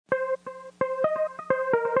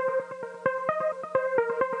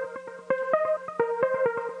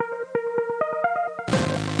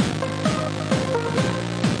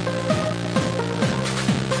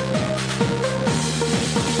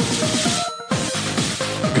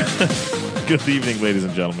Good evening, ladies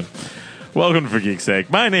and gentlemen. Welcome to For Geek's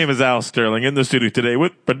Sake. My name is Al Sterling, in the studio today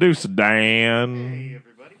with producer Dan. Hey,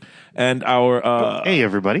 everybody. And our Hey,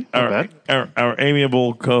 everybody. our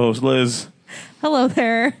amiable co-host Liz. Hello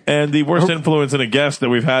there. And the worst influence in a guest that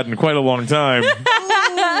we've had in quite a long time.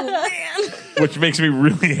 Which makes me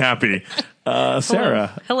really happy.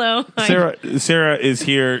 Sarah. Hello. Sarah is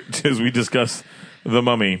here as we discuss The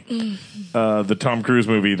Mummy, the Tom Cruise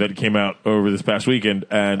movie that came out over this past weekend.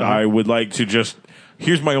 And I would like to just...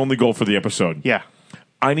 Here's my only goal for the episode. Yeah.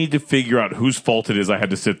 I need to figure out whose fault it is I had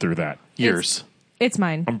to sit through that. Yours. It's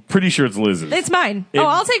mine. I'm pretty sure it's Liz's. It's mine.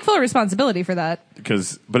 I'll take full responsibility for that.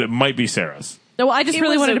 But it might be Sarah's. No, I just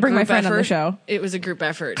really wanted to bring my friend on the show. It was a group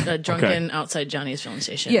effort. Drunken outside Johnny's filling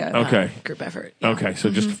station. Yeah. Okay. Group effort. Yeah. Okay, so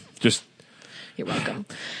just You're welcome.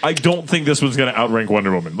 I don't think this one's going to outrank Wonder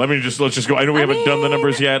Woman. Let's just go. I know we haven't done the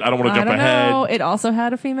numbers yet. I don't want to jump ahead. No, it also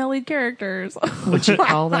had a female lead characters. Would you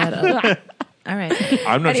call that a... All right.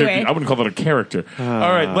 I'm not Anyway. sure. I wouldn't call that a character. All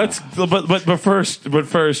right, let's. But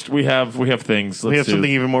first, we have things. We have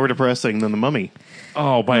something even more depressing than The Mummy.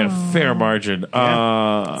 Oh, by a fair margin.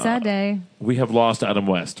 Sad day. We have lost Adam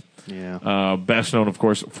West. Yeah. Best known, of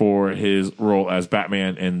course, for his role as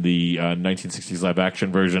Batman in the 1960s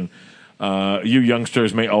live-action version. You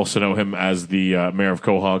youngsters may also know him as the Mayor of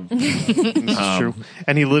Quahog. It's true.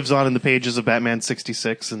 And he lives on in the pages of Batman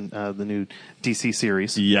 66 and the new DC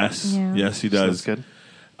series. Yes. Yeah. Yes, he So does. that's good.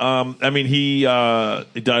 He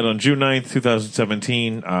died on June 9th,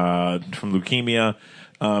 2017, from leukemia.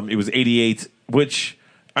 It was 88, which,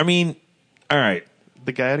 all right.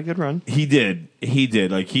 The guy had a good run. He did.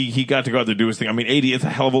 Like, he got to go out there and do his thing. 80 is a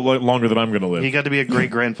hell of a lot longer than I'm going to live. He got to be a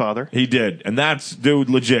great grandfather. He did. And that's,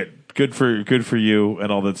 dude, legit. Good for you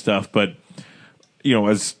and all that stuff. But,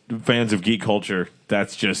 as fans of geek culture,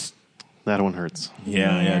 that's just... That one hurts.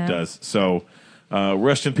 Yeah, it does. So,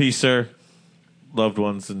 rest in peace, sir. Loved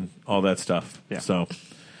ones and all that stuff. Yeah. So,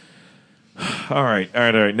 all right.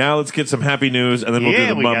 Now let's get some happy news, and then we'll do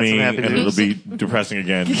the we got Mummy, some happy and it'll news. be depressing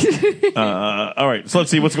again. All right. So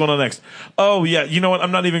let's see what's going on next. Oh yeah, you know what?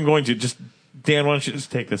 I'm not even going to. Just Dan, why don't you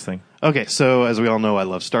just take this thing? Okay, so as we all know, I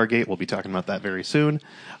love Stargate. We'll be talking about that very soon.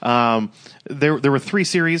 There were 3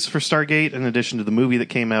 series for Stargate in addition to the movie that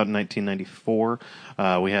came out in 1994.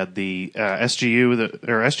 We had the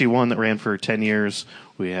SG1 that ran for 10 years.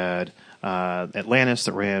 We had Atlantis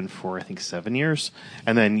that ran for, I think, 7 years.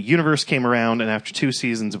 And then Universe came around, and after 2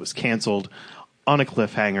 seasons, it was canceled on a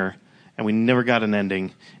cliffhanger, and we never got an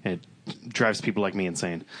ending, and it drives people like me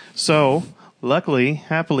insane. So... Luckily,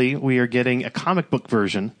 happily, we are getting a comic book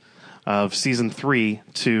version of season 3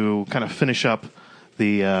 to kind of finish up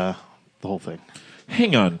the whole thing.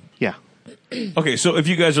 Hang on. Yeah. Okay, so if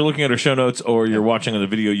you guys are looking at our show notes or you're watching on the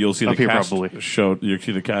video, you'll see Up the here, cast probably. show. You'll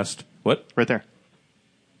see the cast. What? Right there.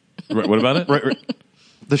 What about it? Right.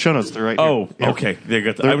 The show notes, they're right Oh, here. Yeah. okay. They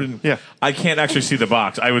got the, Yeah. I can't actually see the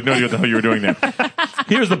box. I would know what the hell you were doing there.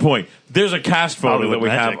 Here's the point. There's a cast photo Hollywood that we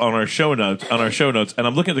magic. have on our show notes, and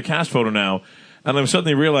I'm looking at the cast photo now, and I'm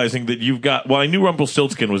suddenly realizing that you've got. Well, I knew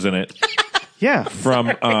Rumpelstiltskin was in it Yeah.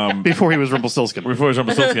 from Before he was Rumpelstiltskin. before it was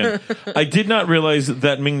Rumpelstiltskin. I did not realize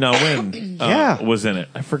that Ming Na Wen Yeah. was in it.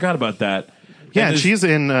 I forgot about that. Yeah, and is- she's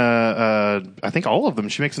in, I think, all of them.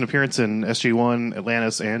 She makes an appearance in SG1,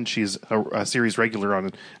 Atlantis, and she's a series regular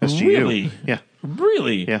on SGU. Really? Yeah.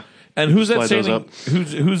 Really. Yeah. And who's that Slide those standing? up.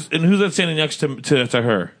 Who's that standing next to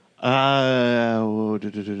her? Oh,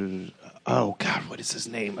 God, what is his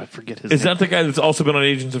name? I forget his Is name. that the guy that's also been on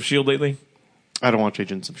Agents of S.H.I.E.L.D. lately? I don't watch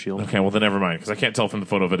Agents of S.H.I.E.L.D. Okay, well then never mind, because I can't tell from the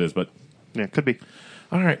photo if it is. But Yeah, could be.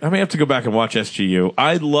 all right, I may have to go back and watch SGU.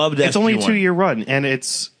 I loved SG1. It's only a 2-year run, and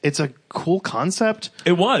it's a cool concept.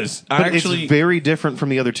 It was. But it's very different from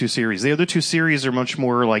the other 2 series. The other 2 series are much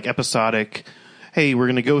more like episodic. Hey, we're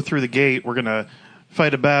going to go through the gate. We're going to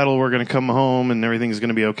fight a battle. We're going to come home, and everything's going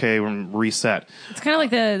to be okay. We're going to reset. It's kind of like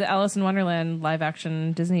the Alice in Wonderland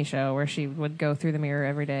live-action Disney show where she would go through the mirror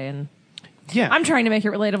every day. And Yeah. I'm trying to make it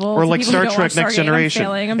relatable. Or to like people who Star don't Trek watch Next Stargate, and I'm Generation.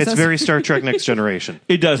 failing. I'm It's so very sorry. Star Trek Next Generation.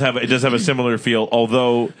 It does have a similar feel.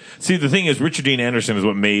 Although, see, the thing is, Richard Dean Anderson is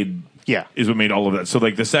what made Yeah. all of that. So,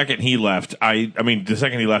 like the second he left,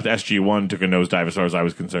 SG1 took a nosedive as far as I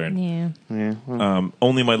was concerned. Yeah. Yeah.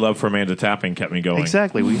 Only my love for Amanda Tapping kept me going.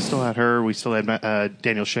 Exactly. We still had her. We still had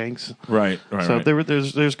Daniel Shanks. Right. So right.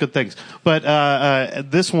 there's good things. But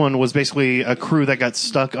this one was basically a crew that got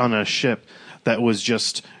stuck on a ship that was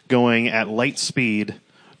just going at light speed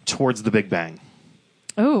towards the Big Bang.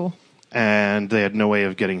 Ooh. And they had no way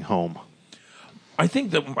of getting home. I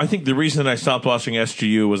think the reason that I stopped watching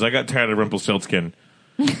SGU was I got tired of Rumpelstiltskin.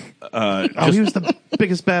 He was the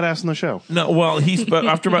biggest badass in the show. No, well, but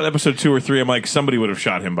after about episode 2 or 3, I'm like, somebody would have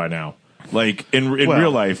shot him by now. Like in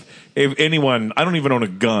real life, if anyone, I don't even own a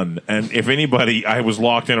gun, and if anybody I was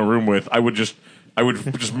locked in a room with, I would just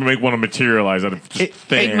make one to materialize out of just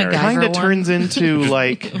thin air. MacGyver Kind of one. turns into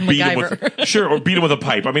like Beat him or beat him with a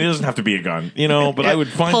pipe. I mean, it doesn't have to be a gun, but I would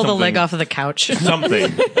find Pull the something, leg off of the couch. something.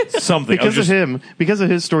 because of him, because of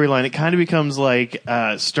his storyline. It kind of becomes like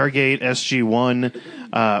Stargate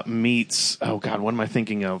SG-1 meets. Oh God, what am I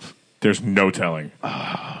thinking of? There's no telling.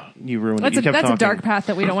 You ruined That's it. You kept a talking. dark path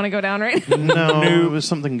that we don't want to go down, right? No, it was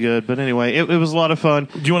something good. But anyway, it was a lot of fun.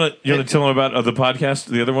 Do you want to tell them about the podcast,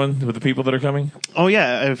 the other one with the people that are coming? Oh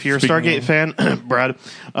yeah, if you're a Stargate fan, Brad,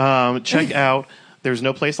 check out There's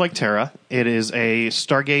No Place Like Terra. It is a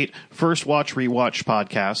Stargate first watch rewatch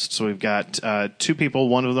podcast. So we've got 2 people.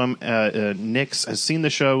 One of them, Nix, has seen the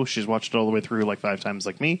show. She's watched it all the way through like 5 times,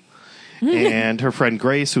 like me. And her friend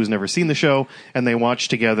Grace, who's never seen the show, and they watch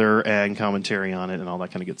together and commentary on it and all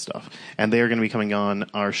that kind of good stuff. And they are going to be coming on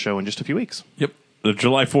our show in just a few weeks. Yep. The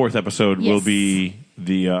July 4th episode will Yes. be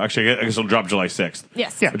the actually I guess it'll drop July 6th.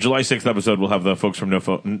 Yes. Yeah. The July 6th episode will have the folks from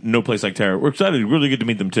No Place Like Terra. We're excited. Really good to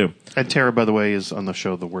meet them too. And Terra, by the way, is on the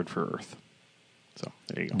show The Word for Earth. So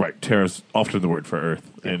there you go. Right. Terra's often the word for Earth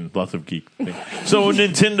in lots of geek things. So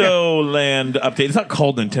Nintendo Land update. It's not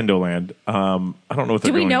called Nintendo Land. I don't know what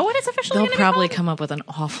they're Do we going. know what it's officially They'll going to probably be come up with an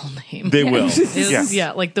awful name. They will.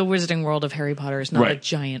 Yeah, like the Wizarding World of Harry Potter is not a Right.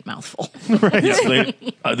 giant mouthful. Yes,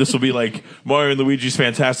 this will be like Mario and Luigi's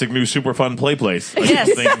fantastic new super fun play place. Like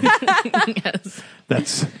Yes. something- Yes.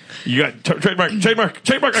 That's you got trademark. I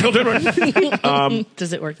call trademark.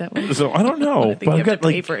 Does it work that way? So I don't know, I think but you I've have got to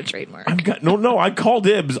pay like for a trademark. I've got no. I call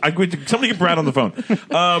dibs. Somebody get Brad on the phone.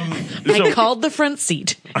 I called the front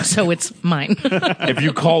seat, so it's mine. If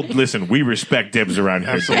you called, listen, we respect dibs around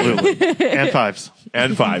here. Absolutely. And 5s.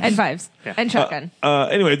 And 5s. And 5s. And shotgun.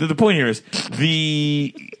 Anyway, the point here is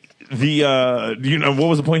what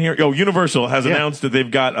was the point here? Oh, Universal has announced that they've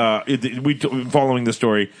got following the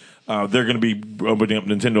story. They're going to be opening up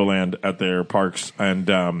Nintendo Land at their parks, and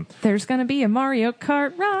There's going to be a Mario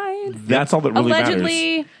Kart ride. that's all that really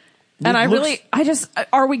Allegedly. matters. And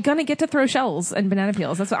are we going to get to throw shells and banana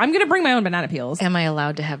peels? I'm going to bring my own banana peels. Am I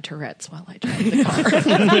allowed to have Tourette's while I drive the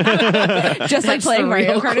car? Just like That's playing the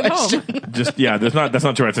Mario real Kart at home. That's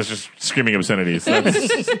not Tourette's. That's just screaming obscenities.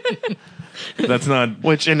 That's not.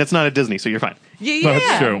 And it's not a Disney, so you're fine.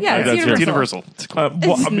 That's true. Yeah, it's That's It's Universal.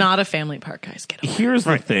 Universal. It's not a family park, guys. Get over it. Here's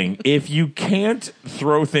the thing: if you can't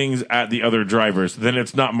throw things at the other drivers, then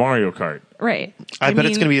it's not Mario Kart. Right. I bet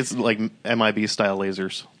it's mean- going to be like MIB style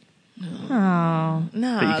lasers. Oh. you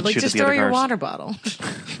No, can like shoot just at the throw other your cars. water bottle.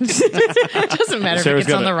 It doesn't matter Sarah's if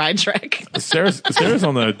it gets on got the ride track. Sarah's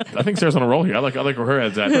on the. I think Sarah's on a roll here. I like where her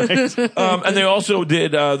head's at. Right? And they also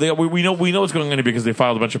did. We know what's going on because they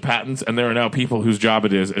filed a bunch of patents, and there are now people whose job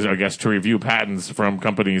it is I guess, to review patents from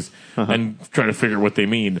companies and try to figure what they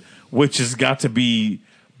mean, which has got to be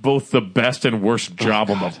both the best and worst job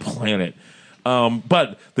on the planet.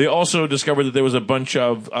 But they also discovered that there was a bunch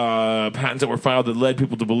of patents that were filed that led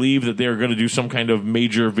people to believe that they are going to do some kind of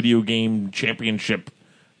major video game championship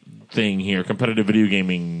thing here, competitive video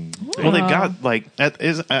gaming. Well, they've got like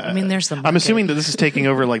I mean, there's the I'm market. assuming that this is taking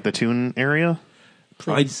over like the Toon area.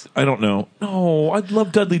 I don't know. No, I'd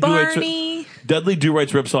love Dudley Do-Right's. Barney. Dudley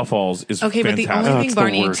Do-Right's Ripsaw Falls is Okay, but fantastic. the only Oh, thing it's the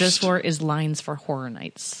Barney worst. exists for is lines for Horror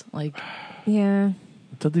Nights. Like, Yeah.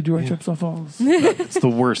 Dudley Do-Right's Ripsaw Falls. It's the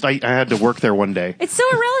worst. I had to work there one day. It's so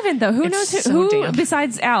irrelevant, though. Who It's knows so who damn-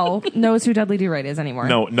 besides Al knows who Dudley Do-Right is anymore?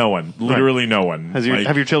 No one. Literally no one. Have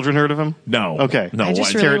Like, your children heard of him? No. Okay. No. I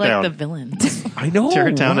just why- tear really it like down. the villains. I know. Tear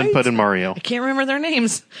it down and right? put in Mario. I can't remember their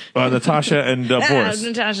names. Natasha and Boris.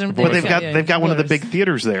 Natasha and But Boris. they've got one of the big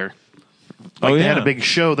theaters there. Like they had a big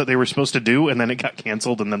show that they were supposed to do, and then it got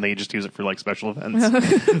canceled, and then they just use it for like special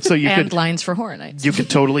events. So you and could lines for Horror Nights. you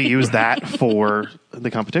could totally use that for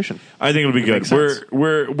the competition. I think it'll be good. makes sense.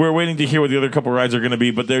 We're waiting to hear what the other couple rides are going to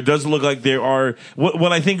be, but there does look like there are.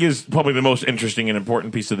 What I think is probably the most interesting and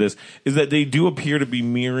important piece of this is that they do appear to be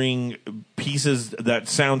mirroring pieces that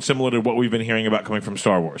sound similar to what we've been hearing about coming from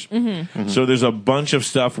Star Wars. Mm-hmm. So there's a bunch of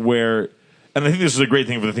stuff where. And I think this is a great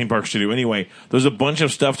thing for the theme parks to do anyway. There's a bunch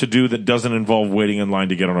of stuff to do that doesn't involve waiting in line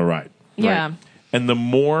to get on a ride. Yeah. Right? And the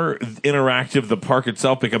more interactive the park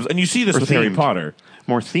itself becomes, and you see this Or with Harry themed. Potter.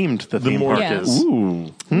 More themed the theme more- park Yeah. is.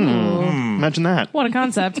 Ooh. Imagine that. What a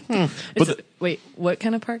concept. Wait, what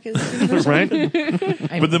kind of park is it? Right?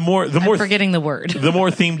 But the more I'm forgetting the word. the more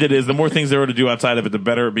themed it is, the more things there are to do outside of it, the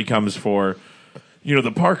better it becomes for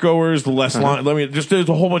the park goers, the less line. I mean, just there's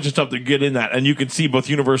a whole bunch of stuff that get in that, and you can see both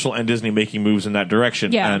Universal and Disney making moves in that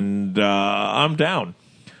direction. Yeah. And I'm down.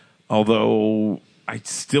 Although I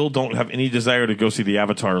still don't have any desire to go see the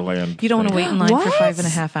Avatar land. You don't want to thing. wait in line for What?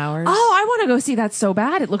 5.5 hours. Oh, I want to go see that so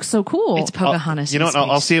bad. It looks so cool. It's Pocahontas. You know in what?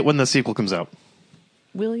 I'll space. see it when the sequel comes out.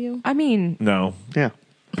 Will you? I mean, No. Yeah.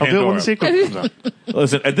 I'll do it when Pandora. the sequel comes out.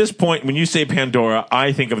 Listen, at this point, when you say Pandora,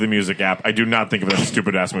 I think of the music app. I do not think of it as a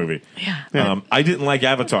stupid ass movie. Yeah. I didn't like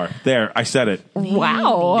Avatar. There, I said it.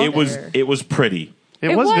 wow. It was pretty.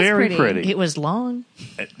 It It was was very pretty. pretty. It was long.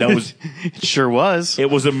 That was. It sure was. It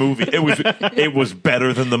was a movie. It was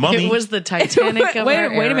better than The Mummy. It was the Titanic of wait our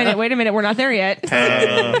a era. minute. We're not there yet.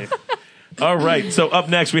 Hey. All right. So up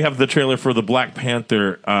next, we have the trailer for the Black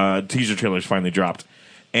Panther teaser trailers finally dropped,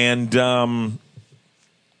 and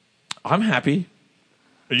I'm happy.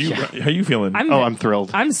 Are you? How are you feeling? I'm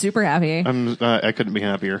thrilled. I'm super happy. I couldn't be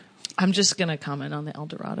happier. I'm just going to comment on the El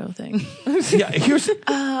Dorado thing. yeah.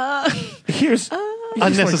 Here's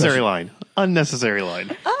Unnecessary line. Unnecessary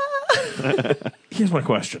line. Here's my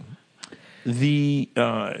question. The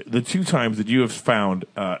two times that you have found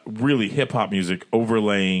really hip hop music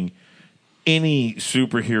overlaying any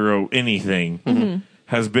superhero anything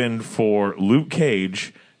has been for Luke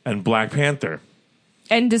Cage and Black Panther.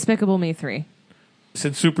 And Despicable Me 3.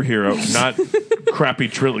 Said superhero, not crappy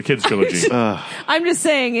kids trilogy. I'm just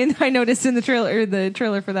saying, and I noticed in the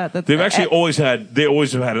trailer for that They've actually always had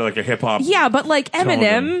like a hip hop. yeah, but like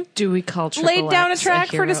Eminem Do we call Triple laid down a X track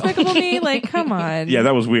for hero? Despicable Me. Like, come on. Yeah,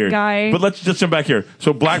 that was weird. Guy. But let's just jump back here.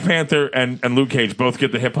 So Black Panther and Luke Cage both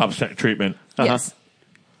get the hip hop treatment. Yes.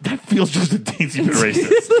 That feels just a teensy bit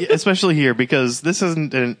racist. Yeah, especially here because this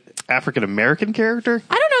isn't an African American character.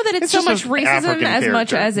 I don't know that it's so It's much just an racism African as much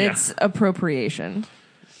character. as Yeah. it's appropriation.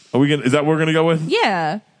 Are we gonna? Is that what we're gonna go with?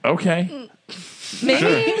 Yeah. Okay.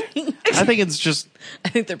 Maybe. I think it's just I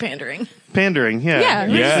think they're pandering. pandering. Yeah. Yeah.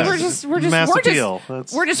 Yes. We're just Mass we're appeal. just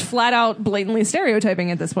That's- we're just flat out blatantly stereotyping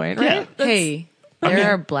at this point, right? Hey,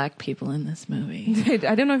 there are black people in this movie.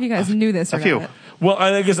 I don't know if you guys knew this or A few. not. Well,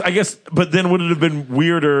 I guess, but then would it have been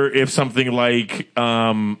weirder if something like,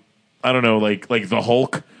 I don't know, like the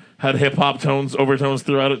Hulk had hip hop overtones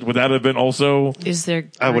throughout it? Would that have been also? Is there?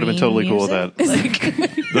 I would have been totally cool with that.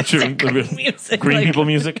 That's true. green music, Green like- people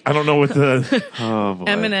music. I don't know what the. Oh boy.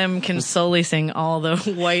 Eminem can solely sing all the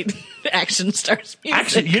white action stars music.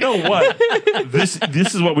 Actually, you know what? This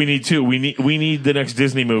is what we need too. We need the next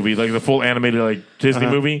Disney movie, like the full animated like Disney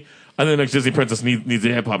movie, and the next Disney princess needs a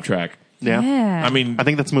hip hop track. Yeah. Yeah. I mean, I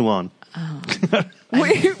think that's Mulan.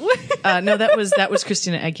 Wait, No, that was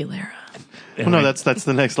Christina Aguilera. Well, no, that's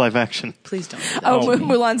the next live action. Please don't. Do that. oh,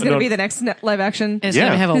 Mulan's going to no. be the next live action. It's Yeah.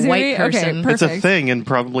 gonna have a Is it white gonna be? Okay, person. perfect. It's a thing, and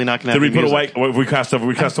probably not going to did have we put a music. white? If we cast a white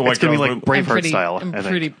It's girl. going to be like Braveheart style. I'm I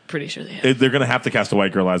think. pretty sure they have. They're going to have to cast a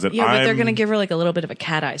white girl as it. Yeah, but they're I'm- going to give her like a little bit of a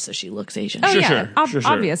cat eye so she looks Asian. Oh, Sure, yeah. sure.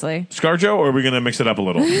 Obviously. ScarJo, or are we going to mix it up a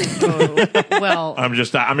little? Well,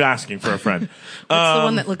 I'm asking for a friend. that's the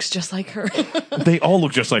one that looks just like her. They all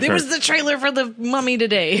look just like There her. was the trailer for the Mummy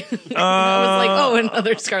today. I was like, oh,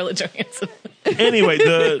 another Scarlett Johansson. Anyway,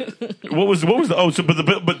 what was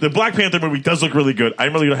the but the Black Panther movie does look really good.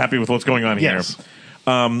 I'm really happy with what's going on here. Yes.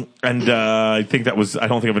 And I think that was. I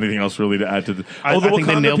don't think of anything else really to add to the. I the think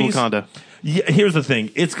they Wakanda nailed piece- Wakanda. Yeah, here's the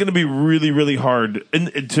thing. It's going to be really, really hard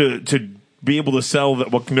to be able to sell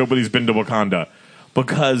that nobody's been to Wakanda.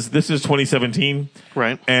 Because this is 2017,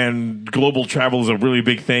 Right. And global travel is a really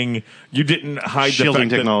big thing. You didn't hide Shielding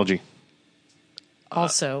the fact technology.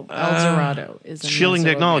 Also, El Dorado is a Shielding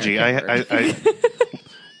technology. Mesoamerican word.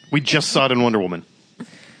 We just saw it in Wonder Woman. Yeah,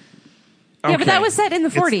 but Okay. that was set in the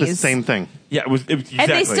 40s. It's the same thing, Yeah, it was exactly. And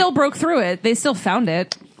they still broke through it. They still found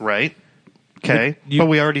it. right? Okay, You- but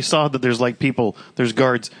we already saw that there's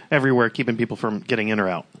guards everywhere keeping people from getting in or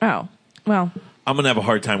out. Oh, well. I'm gonna have a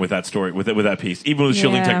hard time with that story with that piece. Even with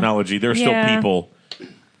shielding Yeah. technology, there are still Yeah. people.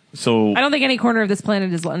 So I don't think any corner of this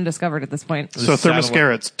planet is undiscovered at this point. So satellite-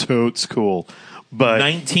 Thermoscare's totes cool, but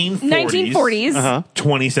 1940s,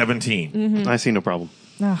 2017. I see no problem.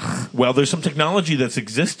 Well, there's some technology that's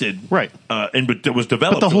existed, Right. but that was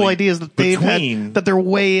developed. But the whole really idea is that that they're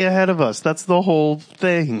way ahead of us. That's the whole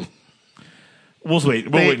thing. We'll wait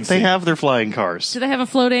and see. They have their flying cars. Do they have a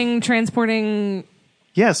floating, transporting,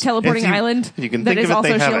 Yes, teleporting if you- island if you can that think is of it, also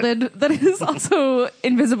they have it. shielded, that is also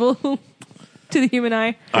invisible to the human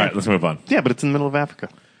eye? All right, let's move on. Yeah, but it's in the middle of Africa.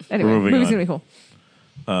 Anyway, We're moving movie's on. going to be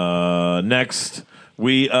cool. Next,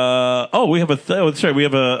 we we have we have a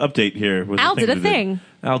update here. With the Al did a we thing.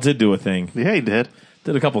 Al did do a thing. Yeah, he did.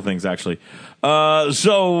 Did a couple things actually.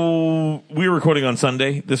 So we were recording on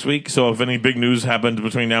Sunday this week. So if any big news happened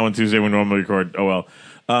between now and Tuesday, we normally record. Oh well.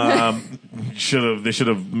 They should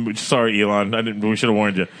have. Sorry, Elon. We should have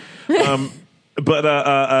warned you. But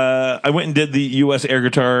I went and did the U.S. Air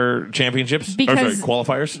Guitar Championships. Because-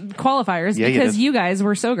 Qualifiers. Yeah, you because did. you guys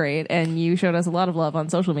were so great and you showed us a lot of love on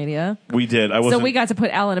social media. We did. So we got to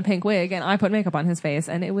put Al in a pink wig and I put makeup on his face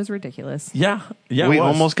and it was ridiculous. Yeah. we it was.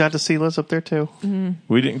 almost got to see Liz up there too.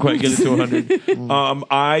 We didn't quite get it to 100.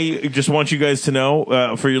 I just want you guys to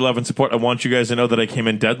know, for your love and support, I want you guys to know that I came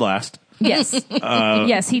in dead last. Yes.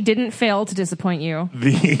 Yes, he didn't fail to disappoint you.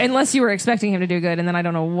 Unless you were expecting him to do good, and then I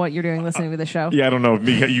don't know what you're doing listening to the show. Yeah, I don't know.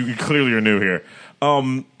 You clearly are new here.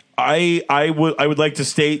 I would like to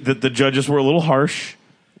state that the judges were a little harsh.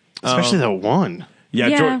 Especially that one. Yeah,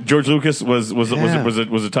 Yeah. George Lucas was Yeah.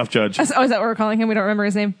 a tough judge. Oh, is that what we're calling him? We don't remember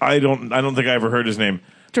his name. I don't think I ever heard his name.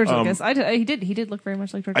 George Lucas. He did look very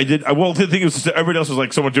much like George I Lucas. did. Well, the thing is, everybody else was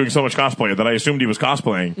like someone doing so much cosplay that I assumed he was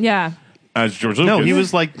cosplaying Yeah. as George Lucas. No,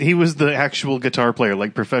 he was the actual guitar player,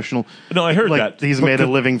 like professional. No, I heard like, that. he's made a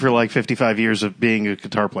living for like 55 years of being a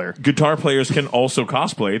guitar player. Guitar players can also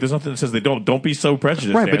cosplay. There's nothing that says they don't. Don't be so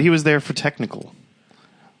prejudiced. Right, but Dan. he was there for technical.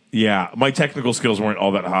 Yeah, my technical skills weren't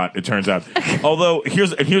all that hot. It turns out. Although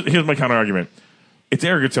here's my counter argument. It's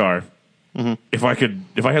air guitar. Mm-hmm. If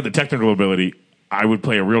I had the technical ability, I would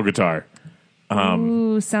play a real guitar.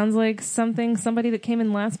 Ooh, sounds like somebody that came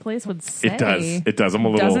in last place would say. It does. I'm a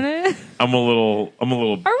little. Doesn't it? I'm a little.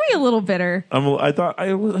 Are we a little bitter? I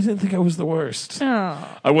didn't think I was the worst.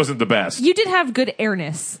 Oh. I wasn't the best. You did have good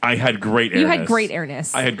airness. I had great airness. You had great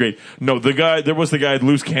airness. I had great. No, there was the guy,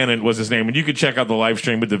 Loose Cannon was his name, and you could check out the live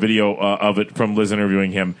stream with the video of it from Liz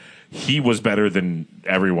interviewing him. He was better than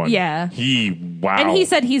everyone. Yeah. Wow. And he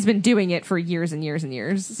said he's been doing it for years and years and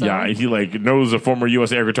years. So. Yeah, he knows a former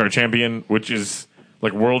U.S. air guitar champion, which is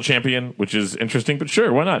like world champion, which is interesting, but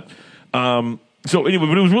sure, why not? So anyway,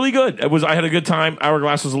 but it was really good. I had a good time.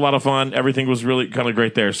 Hourglass was a lot of fun. Everything was really kind of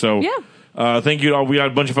great there. So yeah. Thank you to all. We had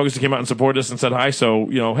a bunch of folks that came out and supported us and said hi. So,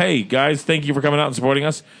 hey guys, thank you for coming out and supporting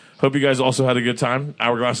us. Hope you guys also had a good time.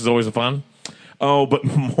 Hourglass is always fun. Oh, but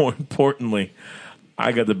more importantly,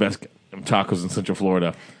 I got the best tacos in Central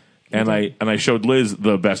Florida. And I showed Liz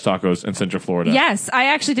the best tacos in Central Florida. Yes, I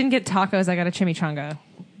actually didn't get tacos. I got a chimichanga.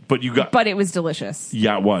 But it was delicious.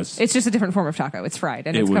 Yeah, it was. It's just a different form of taco. It's fried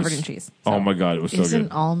and it's covered in cheese. So. Oh my God, it was so good.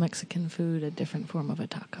 Isn't all Mexican food a different form of a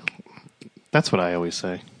taco? That's what I always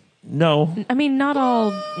say. No, I mean, not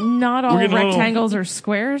all getting rectangles are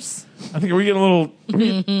squares. I think are we getting a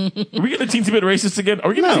teensy bit racist again? Are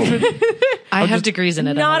we getting a teensy bit? I have degrees in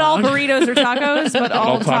it. Not all burritos are tacos, but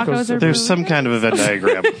all tacos are. There's some kind of a Venn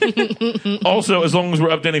diagram. Also, as long as we're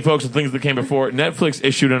updating folks on things that came before, Netflix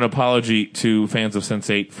issued an apology to fans of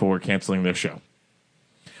Sense8 for canceling their show.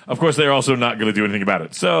 Of course, they're also not going to do anything about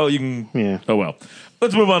it. So you can. Yeah. Oh well.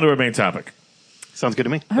 Let's move on to our main topic. Sounds good to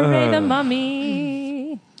me. Hooray, the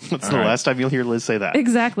mummy! That's the right. last time you'll hear Liz say that.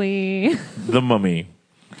 Exactly. The Mummy.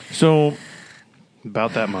 So,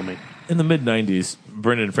 About that mummy. in the mid '90s,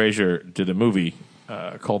 Brendan Fraser did a movie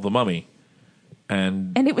called The Mummy,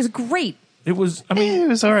 and And it was great it was. I mean, It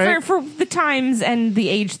was all right. for the times and the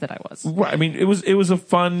age that I was. right, I mean, it was a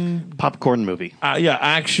fun, Popcorn movie.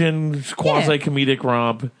 action quasi comedic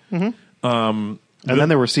romp. And then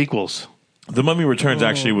there were sequels. The Mummy Returns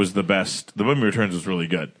actually was the best. The Mummy Returns was really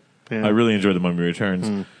good. Yeah. I really enjoyed The Mummy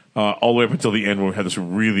Returns. All the way up until the end when we had this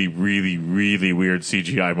really, really, really weird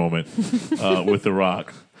CGI moment with The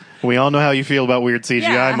Rock. We all know how you feel about weird CGI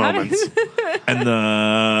Yeah, how moments. And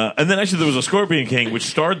then actually there was a Scorpion King which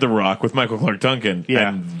starred The Rock with Michael Clark Duncan. Yeah.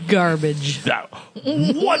 And Garbage.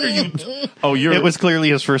 what are you? Oh, you're. It was clearly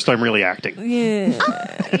his first time really acting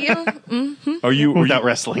Are you? without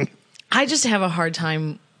wrestling. I just have a hard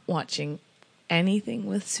time watching anything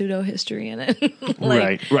with pseudo history in it.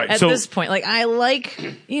 Right. At So- this point, I like,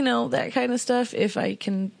 that kind of stuff if I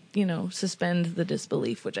can, suspend the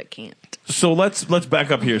disbelief, which I can't. So let's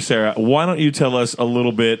back up here, Sarah. Why don't you tell us a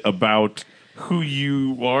little bit about who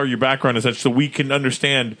you are, your background and such, so we can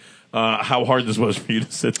understand how hard this was for you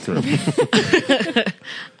to sit through.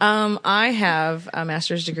 I have a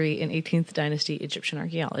master's degree in 18th dynasty Egyptian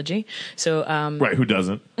archaeology. So, Right? Who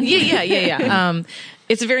doesn't? Yeah.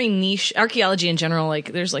 It's a very niche archaeology in general.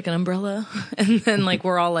 There's an umbrella, and then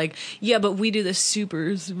we're all yeah, but we do this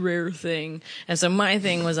super rare thing. And so my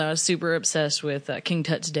thing was I was super obsessed with King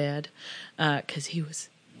Tut's dad because he was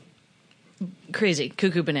crazy,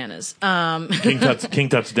 cuckoo bananas. King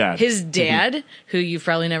Tut's dad. His dad, who you've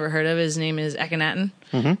probably never heard of, his name is Akhenaten.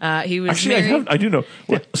 He was Actually, married. I do know.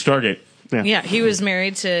 What? Stargate. Yeah, he was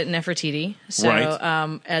married to Nefertiti. So,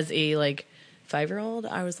 Right. As a 5-year-old,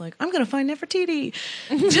 I was like, I'm gonna find Nefertiti.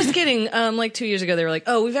 Just kidding. 2 years ago, they were like,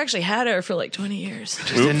 oh, we've actually had her for 20 years.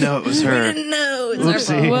 Just didn't know it was her. We didn't know. It's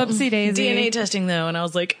our Oopsie. fault. Whoopsie daisy. DNA testing though, and I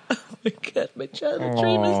was like, my God, my childhood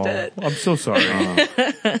dream is dead. I'm so sorry.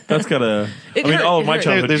 That's gotta. All of my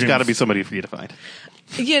childhood There's dreams. got to be somebody for you to find.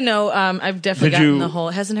 I've definitely Did gotten you- the whole.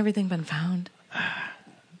 Hasn't everything been found?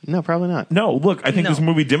 No, probably not. No, look. I think No. this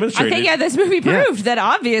movie I demonstrated. think this movie proved that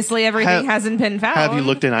obviously everything hasn't been found. Have you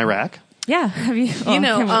looked in Iraq? Yeah, have you?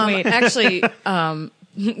 Wait. Actually, Oh, I'm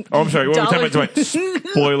sorry. What were we talking about?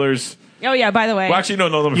 Spoilers. Oh yeah. By the way, Well, actually, no.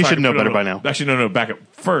 Let me You back should up. know No, better no. by now. Actually, no. Back up.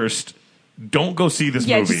 First, don't go see this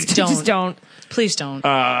yeah, movie. just don't. please don't.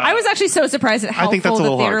 I was actually so surprised at how think that's full a the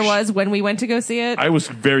little theater harsh. was when we went to go see it. I was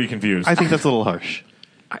very confused. I think that's a little harsh.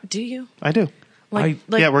 Do you? I do. Like,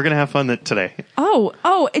 Yeah, we're going to have fun today.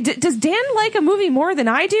 Does Dan like a movie more than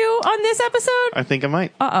I do on this episode? I think I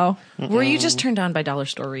might. were you just turned on by Dollar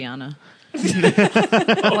Store Rihanna?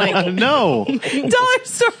 No. Dollar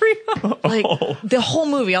Story. Like the whole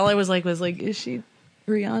movie, all I was like, is she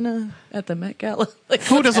Rihanna at the Met Gala? Like,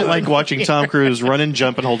 Who doesn't like watching Tom Cruise run and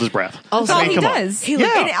jump and hold his breath? That's all he come on. does. He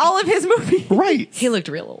looked- in all of his movies. Right. He looked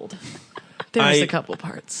real old. There was a couple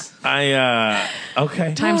parts.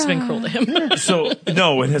 Okay. Time's been cruel to him. So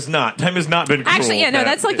no, it has not. Time has not been cruel. Actually, yeah, no,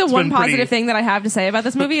 that's like the It's one been pretty- positive thing that I have to say about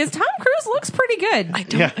this movie is Tom Cruise looks pretty good. I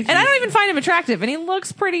don't. Yeah. And I don't even find him attractive, and he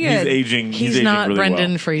looks pretty He's good. aging. He's aging not really Brendan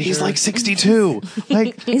well. Fraser. He's like 62.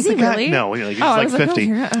 Like, Is he the guy- really? No, he's I like was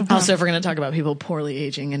 50. Also, if we're going to talk about people poorly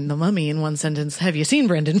aging and The Mummy in one sentence, have you seen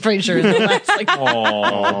Brendan Fraser in the last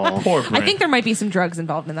Oh, poor Brent. I think there might be some drugs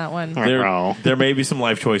involved in that one. Oh. There may be some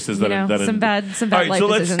life choices that You know, some bad All right, life so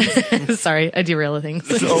let's- decisions. Sorry, I derail the things.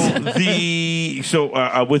 With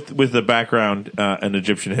the background in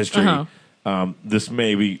Egyptian history, Uh-huh. this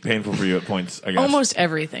may be painful for you at points. I guess Almost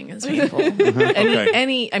everything is painful.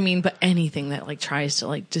 Okay. But anything that like tries to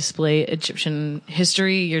like display Egyptian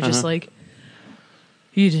history, you're just like,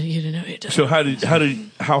 you didn't know you did. So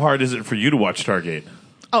how hard is it for you to watch Stargate?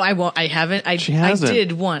 Oh, I won't. I haven't. She I hasn't.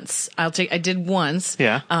 did once. I did once.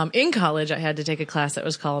 Yeah. In college, I had to take a class that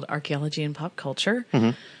was called Archaeology and Pop Culture.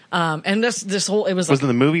 And this whole it was Was like it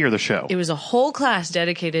the movie or the show? it was a whole class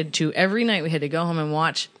dedicated to every night we had to go home and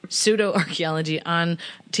watch pseudo archaeology on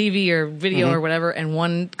TV or video or whatever. And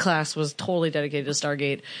one class was totally dedicated to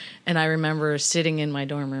Stargate. And I remember sitting in my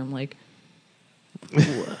dorm room like,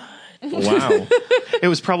 Wow. It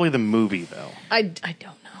was probably the movie, though. I don't know.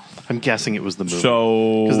 I'm guessing it was the movie.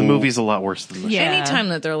 So Because the movie's a lot worse than the show. Yeah. Anytime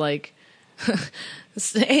that they're like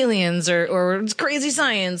it's aliens or it's crazy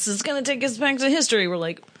science, it's going to take us back to history. We're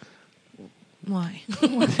like, why?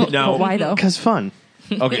 now, Why though? Because fun.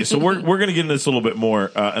 Okay, so we're going to get into this a little bit more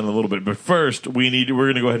in a little bit, but first we're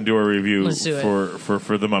going to go ahead and do our review Let's do it.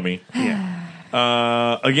 for The Mummy.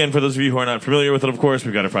 Yeah. Again, for those of you who are not familiar with it, of course,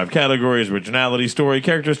 we've got our 5 categories: originality, story,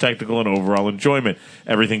 characters, tactical, and overall enjoyment.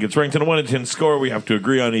 Everything gets ranked on a 1 to 10 score. We have to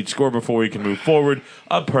agree on each score before we can move forward.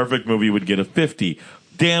 A perfect movie would get a 50.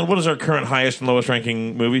 Dan, what is our current highest and lowest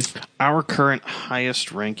ranking movies? Our current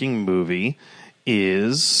highest ranking movie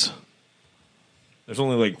is There's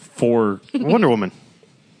only like 4. Wonder Woman.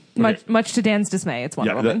 Much to Dan's dismay, it's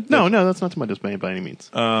Wonder Yeah, Woman. No, that's not to my dismay by any means.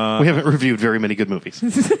 We haven't reviewed very many good movies.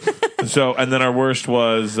 So, and then our worst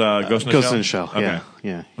was Ghost in the Ghost Shell. in the Shell. Okay.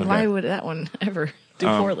 Yeah. Why would that one ever do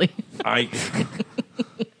poorly? I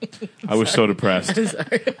was so depressed.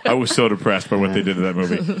 I was so depressed by what they did to that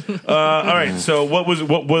movie. All right, so what was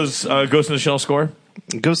Ghost in the Shell score?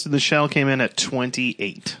 Ghost in the Shell came in at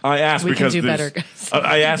 28. I asked We can because do there's- better, guys.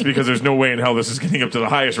 I asked because there's no way in hell this is getting up to the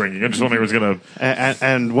highest ranking. I just wondering if it was going to.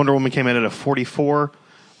 And Wonder Woman came in at a 44.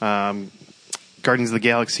 Guardians of the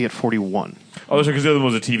Galaxy at 41. Oh, that's because the other one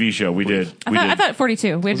was a TV show. We did. I thought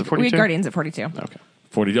 42. We Was it had 42? Guardians at 42. Okay.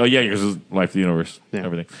 40. Oh, yeah, because it's Life of the Universe. Yeah.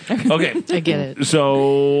 Everything. Okay. I get it.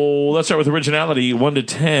 So let's start with originality, 1 to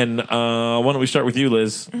 10. Why don't we start with you,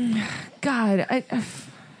 Liz? God,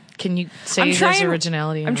 Can you say I'm there's trying.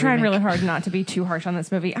 originality? in I'm a trying remake? really hard not to be too harsh on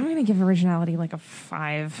this movie. I'm going to give originality like a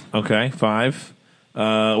 5. Okay, 5.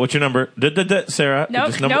 What's your number? Sarah? Nope,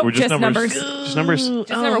 Just nope, we're just numbers. Just numbers.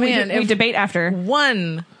 Just Oh, number. man, We debate after.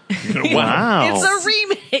 1. Wow. It's a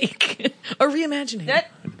remake, a reimagining.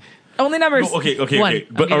 Only numbers. Oh, okay. One. I'm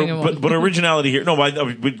But giving it one. but originality here. No,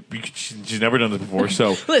 she's never done this before.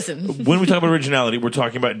 So Listen. when we talk about originality, we're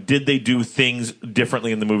talking about did they do things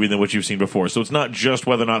differently in the movie than what you've seen before. So it's not just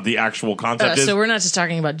whether or not the actual concept is. So we're not just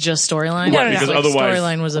talking about just storyline. Right, because Like, otherwise-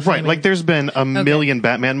 storyline was a Right, like there's been a Okay. million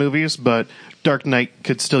Batman movies, but Dark Knight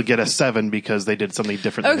could still get a 7 because they did something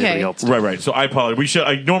different than Okay. anybody else. Right. So I apologize. We should.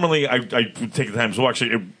 I normally I take the time. So we'll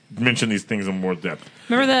actually mention these things in more depth.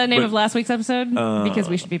 Remember the name But- of last week's episode? Because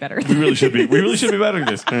we should be better. We really should be. We really should be better at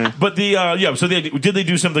this. But the So did they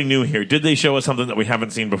do something new here? Did they show us something that we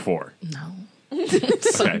haven't seen before? No.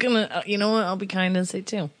 So Okay. I'm gonna, you know what? I'll be kind and say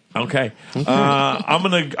 2. Okay. I'm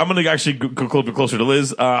gonna actually go a little bit closer to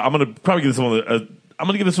Liz. I'm gonna probably give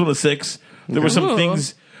this one a 6. There were some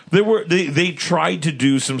things. They tried to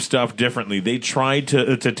do some stuff differently. They tried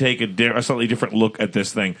to take a slightly different look at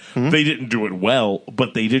this thing. They didn't do it well,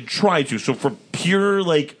 but they did try to. So for pure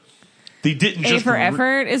they didn't just for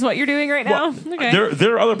effort is what you're doing right now. Okay.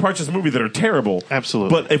 There are other parts of this movie that are terrible.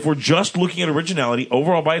 Absolutely. But if we're just looking at originality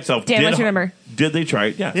overall by itself, Dan, what's your number? Did they try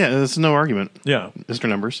it? Yes. Yeah, there's no argument. Yeah. Mr.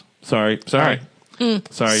 Numbers. Sorry. Sorry.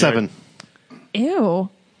 7. Ew.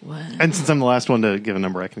 What? And since I'm the last one to give a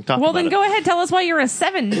number, I can talk Well, about then it. go ahead. Tell us why you're a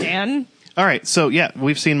 7, Dan. All right, so yeah,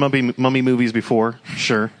 we've seen mummy movies before,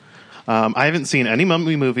 sure. I haven't seen any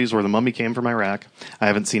mummy movies where the mummy came from Iraq. I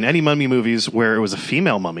haven't seen any mummy movies where it was a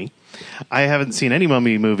female mummy. I haven't seen any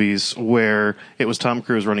mummy movies where it was Tom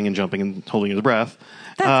Cruise running and jumping and holding his breath.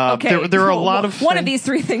 That's okay. There are a lot of one of these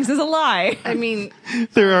 3 things is a lie. I mean,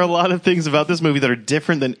 there are a lot of things about this movie that are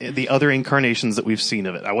different than the other incarnations that we've seen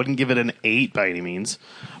of it. I wouldn't give it an 8 by any means,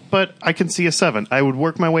 but I can see a 7. I would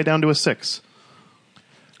work my way down to a 6.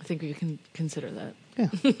 I think we can consider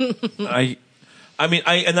that. I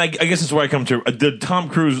guess that's where I come to. The Tom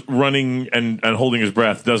Cruise running and holding his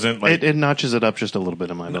breath doesn't It notches it up just a little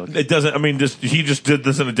bit in my book. It doesn't. I mean, he just did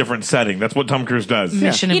this in a different setting. That's what Tom Cruise does.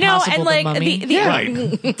 Mission Impossible, and like the mummy.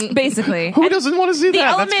 Right. basically. Who doesn't want to see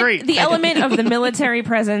that? That's great. The element of the military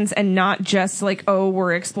presence and not just like,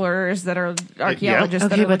 we're explorers that are archaeologists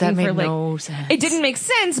that Okay, are but that looking for made like. no sense. It didn't make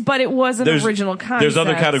sense, but it was an original concept. There's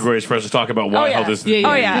other categories for us to talk about how this. Don't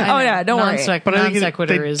worry. But I think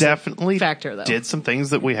non-sequitur they is definitely a factor, though. did some things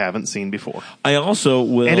that we haven't seen before. I also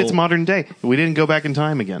will. And it's modern day. We didn't go back in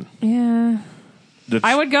time again. Yeah.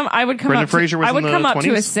 I would come Brendan up. Fraser was I would in the come up to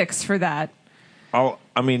a 20s? 6 for that.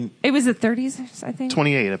 I mean, It was the 30s, I think.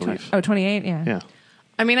 28, I believe. Oh, 28. Yeah. Yeah.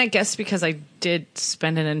 I mean, I guess because I did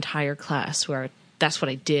spend an entire class where that's what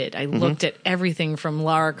I did. I looked at everything from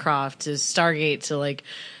Lara Croft to Stargate to like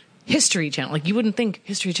History Channel. Like you wouldn't think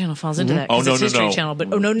History Channel falls into that because it's History Channel, but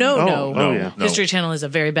Oh, yeah. History Channel is a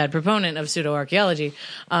very bad proponent of pseudo-archaeology.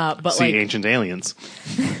 But See like, Ancient Aliens.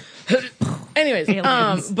 anyways,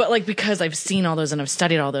 but like because I've seen all those and I've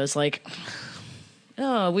studied all those, like,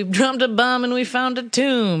 we dropped a bomb and we found a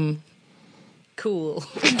tomb. Cool.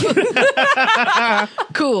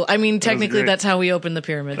 Cool. I mean, technically, great. that's how we opened the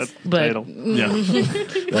pyramids. That's the but title. yeah.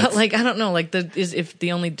 but like, I don't know. Like, if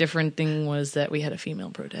the only different thing was that we had a female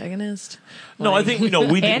protagonist. No, I think we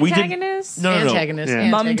did. Antagonist? No. Antagonist. Yeah.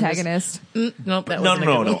 Mum-tagonist. Nope. That No. wasn't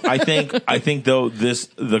a good one. I think though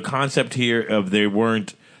the concept here of they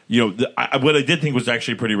weren't. What I did think was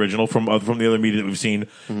actually pretty original from the other media that we've seen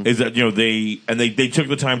is that they took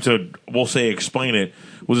the time to, we'll say, explain it.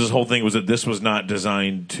 Was this whole thing was that this was not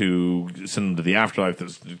designed to send them to the afterlife,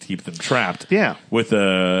 to keep them trapped. Yeah. With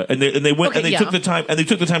and they went and they took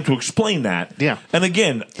the time to explain that. Yeah. And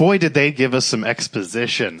again, Boy, did they give us some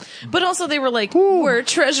exposition. But also, they were like, we're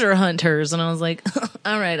treasure hunters. And I was like,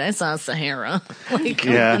 all right, I saw Sahara. Like,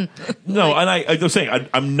 Yeah. no, and I was saying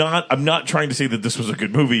I'm not trying to say that this was a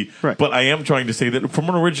good movie, Right. but I am trying to say that from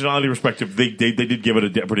an originality perspective, they did give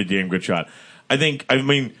it a pretty damn good shot. I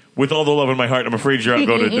mean, with all the love in my heart, I'm afraid you're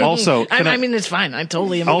outvoted. Also, I mean, it's fine. I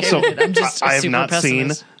totally am also, okay with it. I'm just I have super not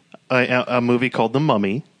pessimist. seen a movie called The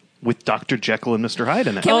Mummy with Dr. Jekyll and Mr. Hyde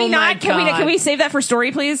in it. Can we Oh my not? Can God. we save that for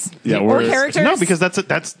story, please? Yeah, or we're- characters? No, because that's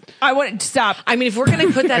I want to stop. I mean, if we're going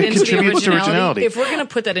to put that It into the contributes to originality, originality. if we're going to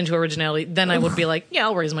put that into originality, then I would be like, yeah,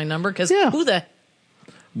 I'll raise my number because Yeah. who the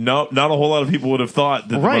No, not a whole lot of people would have thought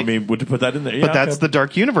that Right. the Mummy would put that in there. but that's the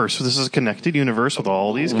dark universe. So this is a connected universe with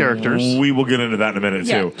all these characters. We will get into that in a minute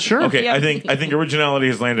Yeah. too. Sure. Okay, Yep. I think originality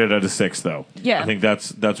has landed at a 6, though. Yeah. I think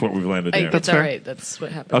that's what we've landed there. it's all fair. right. That's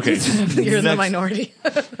what happens. Okay. You're in the Next- minority.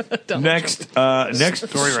 Next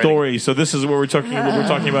Story story. So this is where we're talking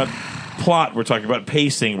about plot. We're talking about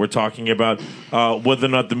pacing. We're talking about whether or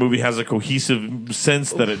not the movie has a cohesive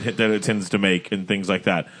sense that it tends to make, and things like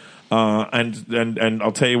that. And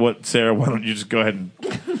I'll tell you what, Sarah. Why don't you just go ahead and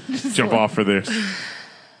jump off for this?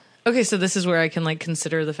 Okay, so this is where I can like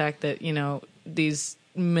consider the fact that these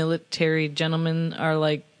military gentlemen are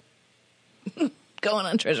like going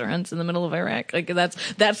on treasure hunts in the middle of Iraq. Like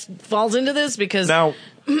that falls into this because Now,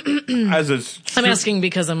 as a I'm asking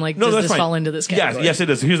because I'm like, does that's this fine. fall into this category? Yes, it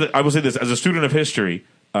does. I will say this: as a student of history,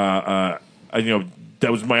 that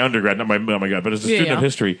was my undergrad, not my grad, but as a student of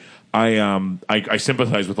history, I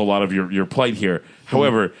sympathize with a lot of your plight here.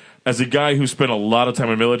 However, as a guy who spent a lot of time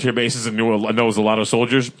on military bases and knows a lot of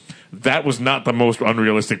soldiers, that was not the most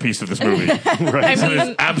unrealistic piece of this movie. Right. I mean,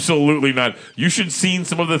 It's absolutely not. You should have seen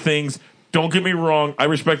some of the things don't get me wrong, I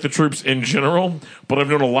respect the troops in general, but I've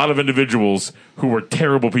known a lot of individuals who were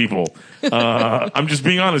terrible people. I'm just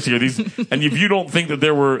being honest here. And if you don't think that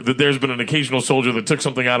there's been an occasional soldier that took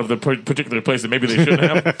something out of the particular place that maybe they shouldn't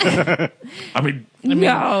have, I mean,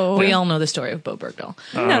 No. We all know the story of Bo Bergdahl.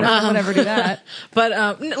 None of us would ever do that.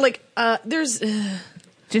 But there's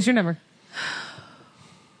Just your number.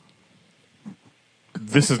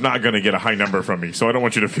 this is not going to get a high number from me, so I don't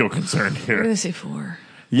want you to feel concerned I'm here. gonna say 4.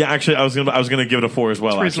 Yeah, actually, I was gonna give it a 4 as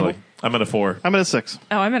well. It's Actually, reasonable. I'm at a 4. I'm at a 6.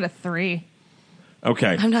 Oh, I'm at a 3.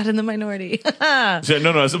 Okay. I'm not in the minority. So,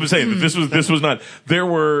 no. I was saying that this was not. There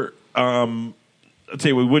were. I'll tell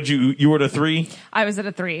you, would you were at a 3? I was at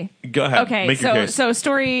a 3. Go ahead. Okay, Make your case. so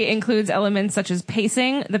story includes elements such as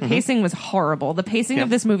pacing. The pacing was horrible. The pacing of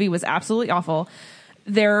this movie was absolutely awful.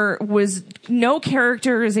 There was no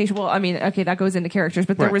characterization. Well, I mean, okay, that goes into characters,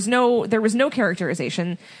 but there Right. was no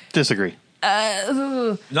characterization. Disagree.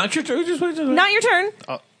 Not your turn. Just wait. Not your turn.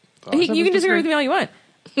 You can disagree with me all you want.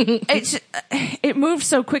 It moved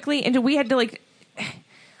so quickly, and we had to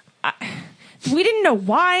we didn't know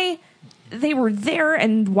why they were there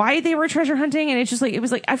and why they were treasure hunting, and it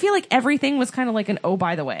was like I feel like everything was kind of like an oh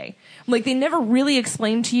by the way. Like they never really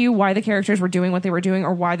explained to you why the characters were doing what they were doing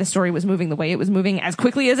or why the story was moving the way it was moving as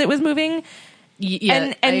quickly as it was moving.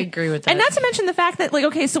 Yeah, I agree with that. And not to mention the fact that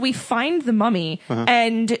so we find the mummy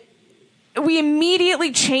and we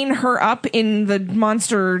immediately chain her up in the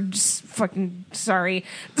monster study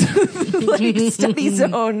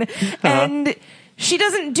zone and she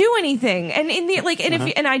doesn't do anything. And in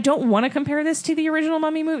the and I don't want to compare this to the original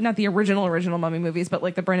Mummy movie, not the original Mummy movies, but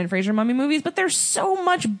like the Brendan Fraser Mummy movies, but there's so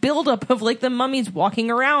much buildup of like the mummy's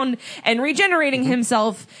walking around and regenerating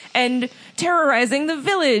himself and terrorizing the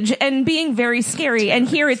village and being very scary. And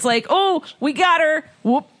here it's like, oh, we got her.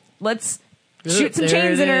 Whoop, let's shoot some There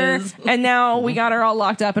chains it in her, is. and now we got her all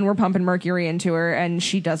locked up, and we're pumping mercury into her, and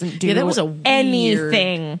she doesn't do that was a weird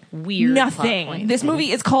anything. plot point. Nothing. This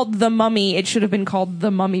movie is called The Mummy. It should have been called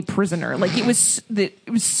The Mummy Prisoner. Like it was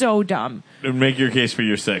so dumb. Make your case for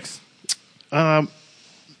your 6.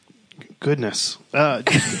 Goodness.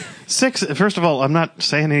 6. First of all, I'm not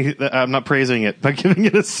saying I'm not praising it by giving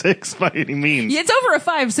it a 6 by any means. Yeah, it's over a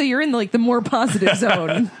 5, so you're in the more positive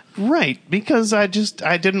zone. Right, because I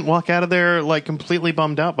didn't walk out of there like completely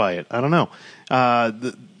bummed out by it. I don't know.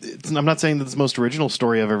 I'm not saying that it's the most original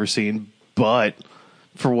story I've ever seen, but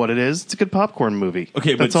for what it is, it's a good popcorn movie.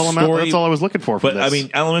 Okay, that's but all that's all I was looking for. But this. I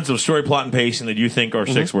mean, elements of story, plot, and pacing that you think are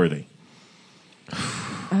 6 worthy.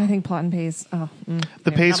 I think plot and pace.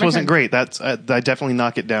 The pace wasn't great. That's I definitely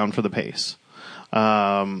knock it down for the pace.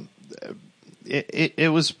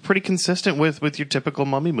 It was pretty consistent with your typical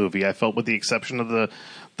Mummy movie. I felt, with the exception of the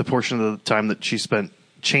portion of the time that she spent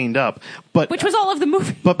chained up, Which was all of the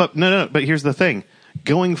movie. But no. But here's the thing: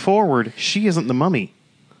 going forward, she isn't the Mummy.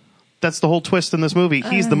 That's the whole twist in this movie.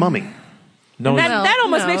 He's the Mummy. No, That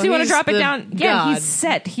almost makes me want to he's drop it the down. Yeah, god. he's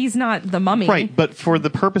Set. He's not the Mummy. Right, but for the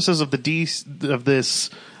purposes of this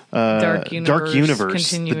Dark universe, the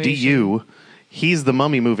continuation. DU, he's the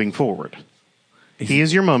Mummy moving forward. He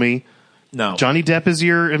is your Mummy. no. Johnny Depp is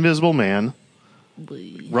your Invisible Man.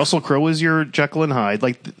 Russell Crowe is your Jekyll and Hyde.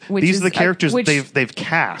 Like Which these is- are the characters which- they've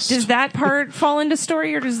cast. Does that part fall into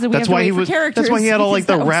story, or does we That's have to why wait he for was. characters? That's why he had all like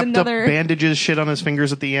the Because that was wrapped another- up bandages shit on his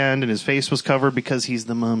fingers at the end, and his face was covered because he's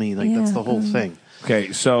the Mummy. Like that's Yeah. the whole thing.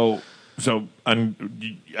 Okay, so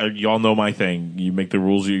you all know my thing. You make the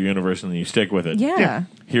rules of your universe and then you stick with it. Yeah. Yeah.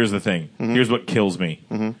 Here's the thing. Here's what kills me.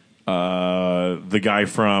 The guy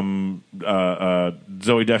from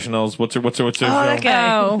Zoe Deschanel's. What's her show? that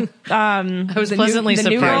guy. Oh, I was the pleasantly new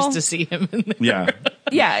surprised girl? to see him in there. Yeah,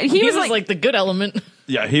 Yeah, He was like the good element.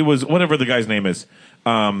 yeah. He was whatever the guy's name is.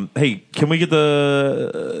 Hey, can we get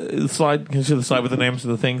the slide? Can you see the slide with the names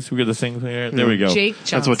of the things? We get the things here. There we go. Jake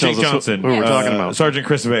Johnson. That's what Jake tells us Johnson, who we're talking about. Sergeant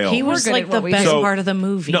Chris Vale. He was good like at the what we best do. part of the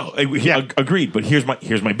movie. No, Yeah. agreed. But here's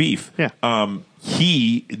my beef. Yeah.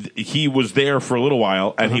 He was there for a little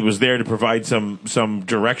while, and he was there to provide some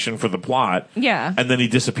direction for the plot. Yeah. and then he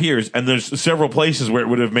disappears. And there's several places where it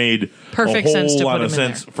would have made Perfect a whole sense to lot put of him in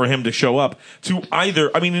sense there. for him to show up. To either,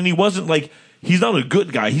 I mean, and he wasn't like. He's not a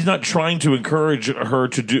good guy. He's not trying to encourage her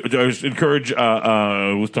to do. Encourage.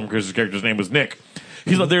 Who's Tom Cruise's character's name was Nick.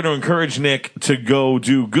 He's not there to encourage Nick to go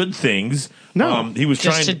do good things. No. He was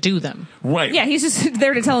Just trying to do them. right. yeah, he's just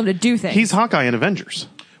there to tell him to do things. He's Hawkeye in Avengers.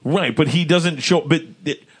 Right, but he doesn't show. But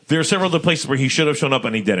there are several other places where he should have shown up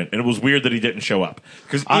and he didn't, and it was weird that he didn't show up.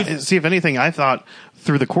 Because See, if anything, I thought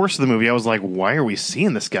through the course of the movie, I was like, why are we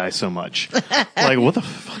seeing this guy so much? Like, what the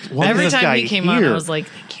fuck? Why Every is this time guy he came here? on, I was like,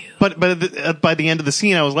 thank you. But by the end of the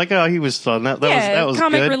scene, I was like, oh, he was fun. That was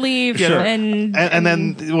comic good. relief. Sure. And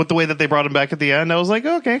then with the way that they brought him back at the end, I was like,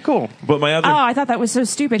 okay, cool. But my other Oh, I thought that was so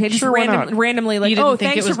stupid. He just Sure, why not? randomly like, You didn't oh,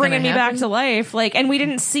 think thanks it was for bringing gonna me back happen? to life. Like, and we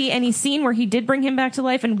didn't see any scene where he did bring him back to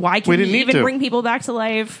life. And why We can didn't he need even to. bring people back to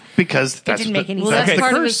life? Because It that's didn't make any Well, sense. that's Okay.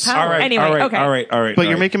 part of curse. his power. all right, Anyway, all right, okay. all right. But all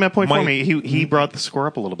you're right. making that point My- for me. He brought the score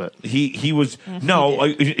up a little bit. He was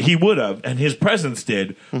he would have, and his presence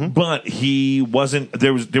did, but he wasn't.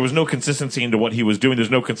 There was no consistency into what he was doing. There's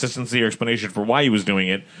no consistency or explanation for why he was doing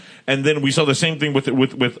it. And then we saw the same thing with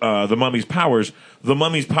the Mummy's powers. The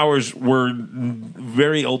Mummy's powers were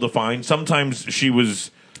very ill defined. Sometimes she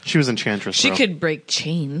was Enchantress. She bro. could break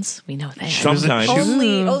chains. We know that. sometimes.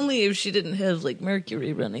 Only if she didn't have like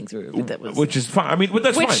Mercury running through. But that was Which is fine. I mean, but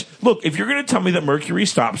that's Which- fine. Look, if you're going to tell me that Mercury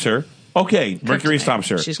stops her, okay, Mercury kryptonite. stops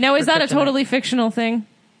her. She's Now, is that a kryptonite. totally fictional thing?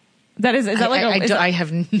 That is that like I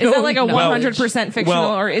have no. is that like a knowledge. 100% fictional,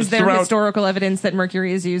 Well, or is there throughout- historical evidence that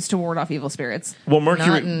Mercury is used to ward off evil spirits? Well, Not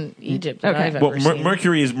Mercury. in Egypt. That Okay. I've Well, ever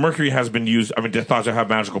seen. Mercury has been used. I mean, thought to have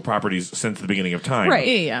magical properties since the beginning of time. Right.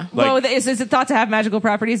 Yeah. Well, Like- is it thought to have magical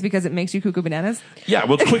properties because it makes you cuckoo bananas? Yeah.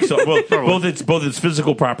 Well, it's Quicksilver. Well, both its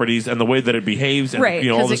physical properties and the way that it behaves, and Right, you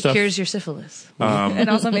know all Because this it stuff. cures your syphilis. It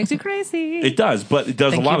also makes you crazy. It does, but it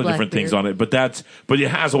does Thank a lot you, of different Blackbeard. things on it. But it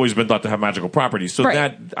has always been thought to have magical properties. So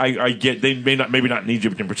Right. that I get. They maybe not in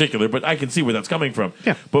Egypt in particular, but I can see where that's coming from.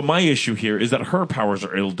 Yeah. But my issue here is that her powers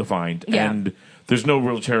are ill defined, Yeah. and there's no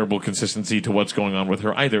real terrible consistency to what's going on with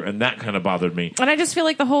her either, and that kind of bothered me. And I just feel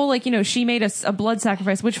like the whole, like, she made a blood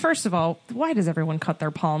sacrifice, which, first of all, why does everyone cut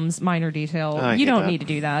their palms? Minor detail. I You hate don't that. need to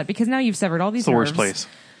do that because now you've severed all these the worst nerves. place.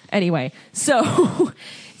 Anyway, so,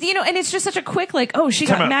 and it's just such a quick, like, oh, she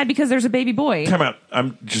Time got out. mad because there's a baby boy. Time out.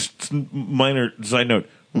 I'm just minor side note.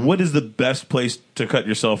 What is the best place to cut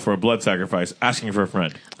yourself for a blood sacrifice? Asking for a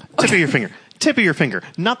friend. Tip of your finger. Tip of your finger,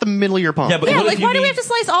 not the middle of your palm. Yeah, but Yeah, what like, if you why do we need- have to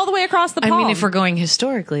slice all the way across the I palm? mean, if we're going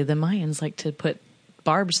historically, the Mayans like to put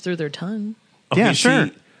barbs through their tongue. Yeah, Okay, sure.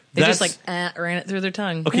 see, They that's- just ran it through their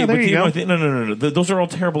tongue. Okay, Yeah, there but you you know, go. I think, no. Those are all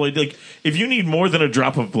terrible ideas. Like, if you need more than a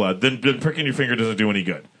drop of blood, then pricking your finger doesn't do any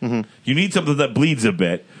good. Mm-hmm. You need something that bleeds a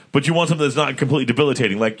bit, but you want something that's not completely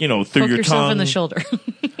debilitating, like through Poke your yourself tongue. in the shoulder.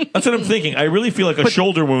 That's what I'm thinking. I really feel like a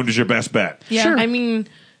shoulder wound is your best bet. Yeah. Sure. I mean,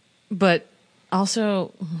 but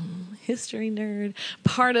also history nerd.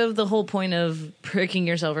 Part of the whole point of pricking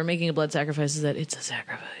yourself or making a blood sacrifice is that it's a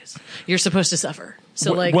sacrifice. You're supposed to suffer.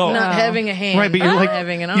 So, like, well- not having a hand, Right, but you're not like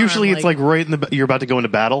having an arm. usually it's like right in the you're about to go into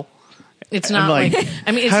battle. it's I'm not like, like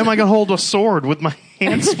I mean, it's, how am I going to hold a sword with my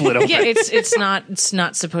hand split open? yeah, it's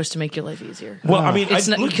not supposed to make your life easier. Well, I mean, It's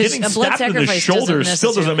not- look, because getting a blood stabbed in the sacrifice shoulder doesn't still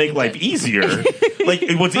doesn't necessarily make life mean easier. Like,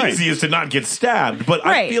 what's Right. easy is to not get stabbed. But I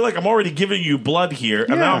Right. feel like I'm already giving you blood here,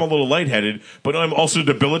 and now Yeah. I'm a little lightheaded, but I'm also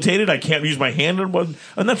debilitated. I can't use my hand,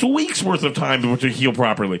 and that's weeks worth of time to heal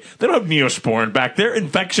properly. They don't have Neosporin back there.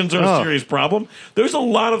 Infections are a Oh. serious problem. There's a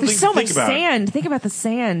lot of There's things so to much think about. sand. Think about the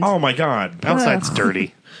sand. Oh my god! Outside's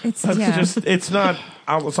dirty. It's That's yeah. just it's not.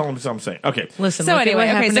 That's all I'm saying. Okay, Listen, So look at anyway, what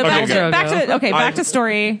okay, happened so to back Okay, to, Khal back Drogo. to okay, back I- to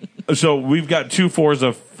story. so we've got 2 4s,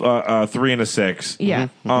 a 3, and a 6. Yeah.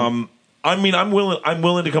 I mean, I'm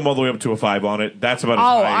willing to come all the way up to a 5 on it. That's about as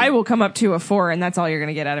Oh, high. I will come up to a 4, and that's all you're going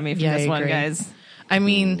to get out of me from Yeah, this I one, agree. guys. I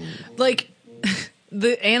mean, like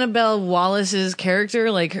the Annabelle Wallace's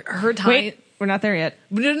character, like her time. Wait, we're not there yet.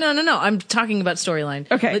 No. I'm talking about storyline.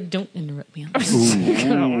 Okay. But don't interrupt me.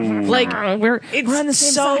 Like We're it's on the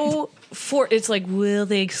same side. so it's like, well,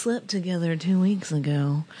 they slept together 2 weeks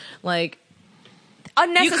ago. Like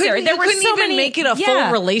Unnecessary. There you were couldn't so even many, make it a yeah.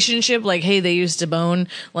 full relationship. Like, hey, they used to bone.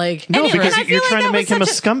 Like, No, And because I feel you're like trying that to make was him a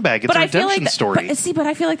such scumbag. It's but a I feel like redemption that- story. But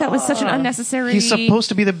I feel like that was such an unnecessary. He's supposed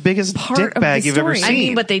to be the biggest part of the dickbag you've ever story. seen. I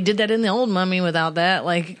mean, but they did that in the old Mummy without that.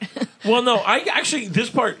 Like, Well, no, I actually this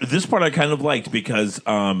part I kind of liked because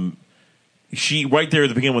she right there at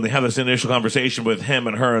the beginning when they have this initial conversation with him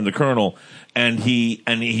and her and the Colonel, and he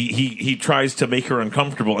tries to make her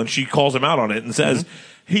uncomfortable, and she calls him out on it and says.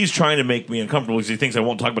 He's trying to make me uncomfortable because he thinks I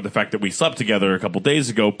won't talk about the fact that we slept together a couple days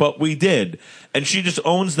ago, but we did, and she just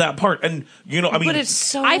owns that part. And I mean, but it's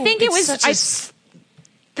so. I think it it's was- Such a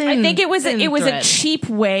I think it was thin a thread. cheap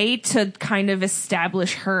way to kind of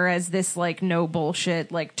establish her as this like no bullshit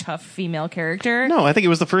like tough female character. No, I think it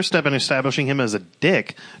was the first step in establishing him as a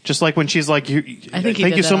dick. Just like when she's like, I think he "Thank did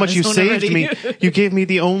you that so on much, his you own saved already. me. You gave me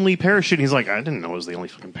the only parachute." And he's like, "I didn't know it was the only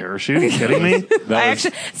fucking parachute. Are you kidding me?"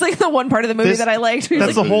 It's like the one part of the movie This- that I liked. He's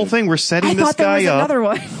That's like, the whole thing. We're setting I this thought there guy was up. another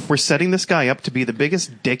one. We're setting this guy up to be the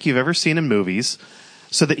biggest dick you've ever seen in movies,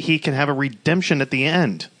 so that he can have a redemption at the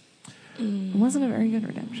end It wasn't a very good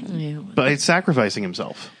redemption. Yeah. by sacrificing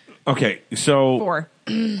himself. okay, so 4.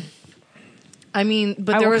 I mean,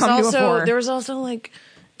 but I there will was come to a 4. also like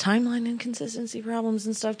timeline inconsistency problems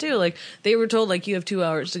and stuff too. Like they were told like you have 2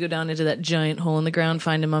 hours to go down into that giant hole in the ground,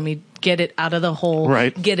 find a mummy, get it out of the hole,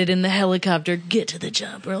 Right. get it in the helicopter, get to the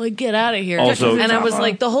jumper, like get out of here. Also- and I was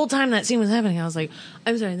like, the whole time that scene was happening, I was like,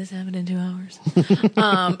 I'm sorry, this happened in 2 hours.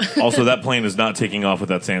 Also, that plane is not taking off with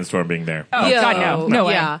that sandstorm being there. Oh, God, no. No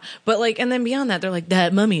way. Yeah, but like, and then beyond that, they're like,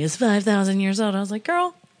 that mummy is 5,000 years old. I was like,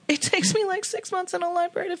 girl. It takes me like 6 months in a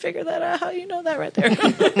library to figure that out. How you know that right there?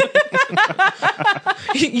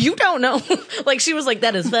 You don't know. Like she was like,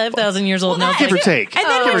 that is 5,000 years old now. Give or take. And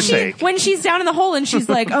then Give or take. when she's down in the hole and she's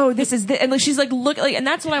like, "Oh, this is," and like she's like, "Look," like, and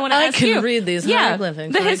that's what I want to I ask can you. read these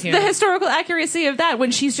hieroglyphics the, right here. the historical accuracy of that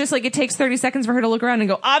when she's just like, it takes 30 seconds for her to look around and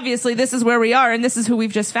go, "Obviously, this is where we are, and this is who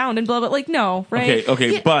we've just found," and blah blah. Like, no, right?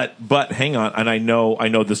 Okay, but hang on, and I know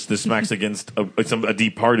this smacks against a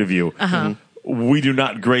deep part of you. We do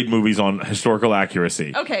not grade movies on historical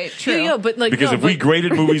accuracy. Okay, true. Yeah, but like Because no, if we but-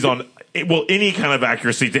 graded movies on any kind of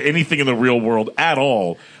accuracy to anything in the real world at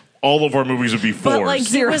all of our movies would be fours. but like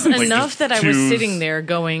there was Like, enough just that I was twos. sitting there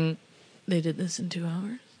going, they did this in 2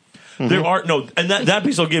 hours. There are no, and that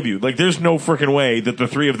piece I'll give you. Like, there's no freaking way that the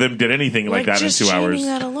three of them did anything like that in just 2 hours. shooting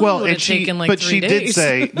that alone Well, would and have she, taken like but 3 she days. did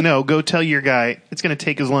say, no, go tell your guy it's going to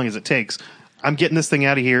take as long as it takes. I'm getting this thing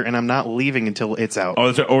out of here, and I'm not leaving until it's out. Oh,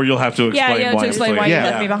 that's right. Or you'll have to explain Yeah, why. to explain why it's you like-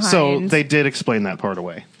 left me behind. So they did explain that part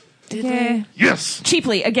away. Did Yeah. Yes.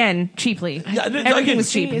 Cheaply, again, cheaply. Yeah, Everything again,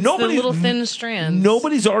 was cheap. It's Nobody- the little thin strands.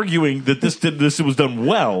 Nobody's arguing that this was done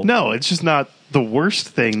well. No, it's just not the worst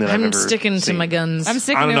thing that I've I'm ever sticking to seen. my guns. I'm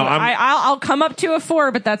sticking I don't to know, I'm- I'll come up to a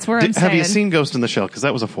 4, but that's where I'm Have you staying. seen Ghost in the Shell? Because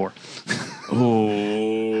that was a 4. Oh.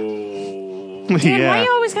 Dan, why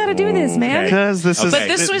you always got to do this, man? Okay. Because this is but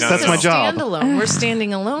this was that's my job. standalone. We're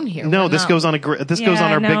standing alone here. No, We're this not- goes on this goes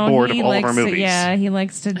on our big board of all of our movies. Yeah, he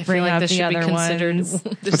likes to I feel bring like out this the should be other considered. ones.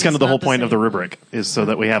 That's kind of the whole point of the rubric is so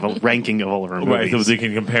that we have a ranking of all of our Right, movies. so they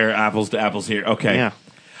can compare apples to apples here. Okay. Yeah.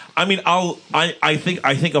 I mean, I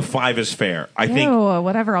think a 5 is fair. I think, Ew,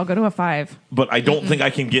 whatever. I'll go to a 5. but I don't think I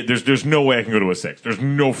can get. There's no way I can go to a 6. There's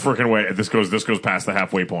no freaking way this goes past the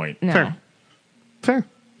halfway point. No, Fair.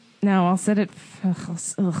 no, I'll sit at. I'll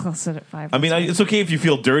sit at 5. I mean, it's okay if you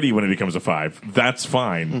feel dirty when it becomes a 5. That's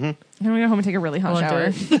fine. I'm gonna go home and take a really hot I'll shower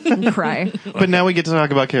do and cry. But now we get to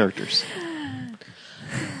talk about characters.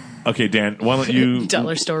 Okay, Dan, why don't you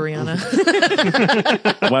dollar store Rihanna.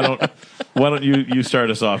 why don't you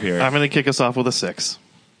start us off here? I'm going to kick us off with a 6.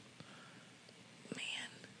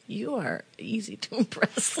 You are easy to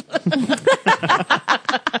impress.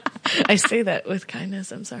 I say that with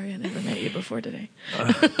kindness. I'm sorry I never met you before today.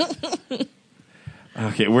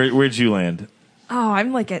 Okay, where'd you land? Oh,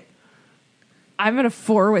 I'm at a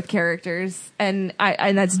 4 with characters, and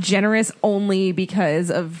that's generous only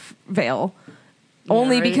because of Vale,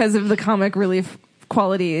 only right. because of the comic relief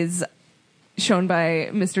qualities shown by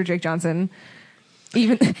Mr. Jake Johnson.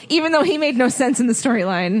 Even though he made no sense in the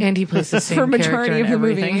storyline, And he plays the same for majority of character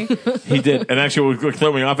the in everything. movie. He did, and actually, what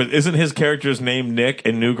threw me off isn't his character's name Nick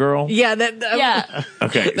in New Girl? Yeah, Yeah,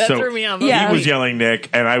 Okay, That so threw me off. Yeah. he was yelling Nick,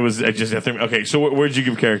 and it just threw me. Okay, so where'd you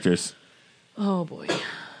give characters? Oh boy.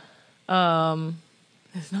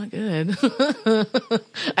 It's not good.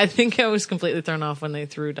 I think I was completely thrown off when they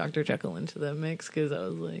threw Dr. Jekyll into the mix because I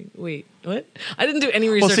was like, wait, what? I didn't do any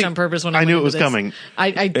research see, on purpose when I I went knew it into was this. coming.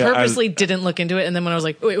 I purposely didn't look into it, and then when I was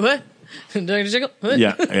like, wait, what? Dr. Jekyll? What?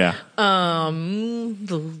 Yeah.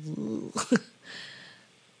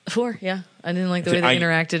 4, yeah. I didn't like the See, way they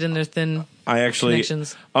interacted in their thin I'm actually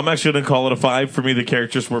connections. going to call it a 5. For me, the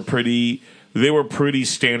characters were pretty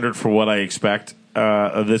standard for what I expect.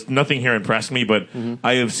 Nothing here impressed me, but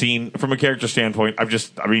I have seen, from a character standpoint,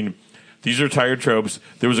 these are tired tropes.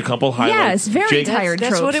 There was a couple highlights. Yes, very tired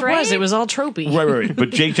That's what tropes, it was. right? It was all tropey. Right. But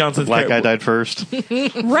Jake Johnson's Black guy died first.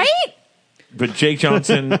 right. But Jake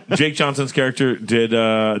Johnson's character did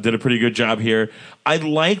a pretty good job here. I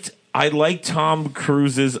liked Tom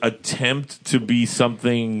Cruise's attempt to be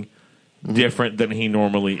something different than he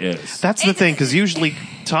normally is. That's the thing, because usually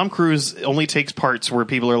Tom Cruise only takes parts where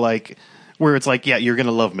people are like, where it's like, yeah, you're going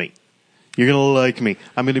to love me. You're going to like me.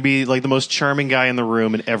 I'm going to be like the most charming guy in the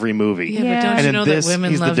room in every movie. Yeah, Yeah. but don't And you in know this, that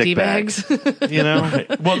women he's the love dick bag. D-bags? You know?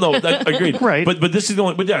 Well, no, agreed. Right. But this is the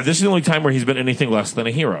only time where he's been anything less than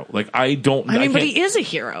a hero. Like but can't- he is a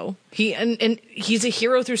hero. And he's a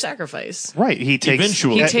hero through sacrifice. Right. He takes,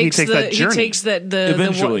 Eventually. he takes that journey. He takes that the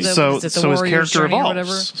Eventually. so what is it, the his warrior's character journey or whatever.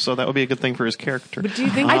 evolves. So that would be a good thing for his character. But do you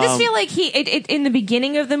think? I just feel like in the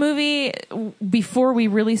beginning of the movie, before we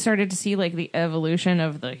really started to see like the evolution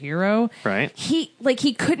of the hero, Right.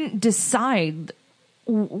 He couldn't decide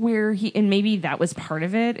where he, and maybe that was part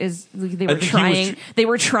of it, is like, I think they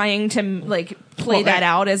were trying to like play that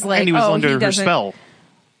out as like, and he was oh, under he her doesn't. spell.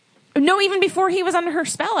 No, even before he was under her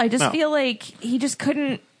spell, I just No. feel like he just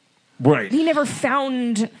couldn't. Right. He never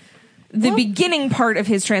found the beginning part of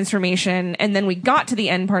his transformation, and then we got to the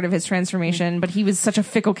end part of his transformation. But he was such a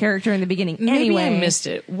fickle character in the beginning. Maybe anyway, I missed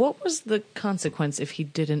it. What was the consequence if he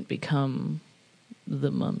didn't become the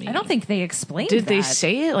mummy? I don't think they explained. Did they that.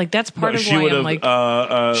 say it? Like that's part of she why would I'm have.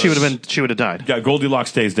 like, She would have died. Yeah, Goldilocks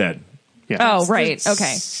stays dead. Yeah. Oh, right.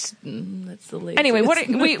 Okay. that's the latest. Anyway, what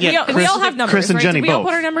we Chris- all have numbers. Chris and right? Jenny Did we all both.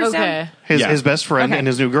 put our numbers Okay. down? Yeah. His best friend Okay. and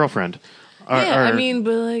his new girlfriend. Yeah, I mean,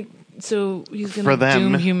 but like, so he's For gonna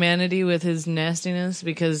them- doom humanity with his nastiness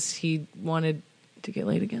because he wanted to get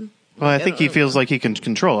laid again. well, I think he feels like he can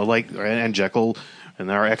control it. Like, and Jekyll, in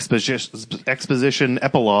our exposition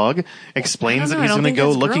epilogue, explains that I he's don't going to think go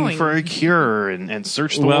that's looking growing. for a cure and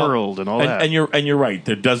search the world and all that. And you're right.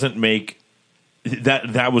 That doesn't make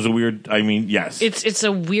that was a weird. I mean, yes. It's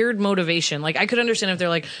a weird motivation. Like I could understand if they're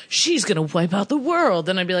like, she's gonna wipe out the world,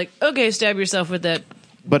 then I'd be like, okay, stab yourself with that.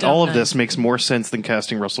 But dumb all of knife. this makes more sense than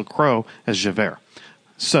casting Russell Crowe as Javert.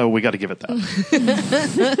 So we got to give it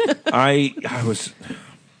that. I was.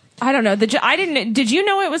 I don't know. I didn't. Did you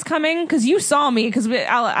know it was coming? Because you saw me. Because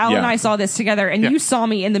Al and Yeah. I saw this together, and Yeah. you saw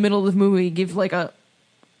me in the middle of the movie give like a.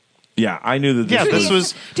 Yeah, I knew that. Yeah, This this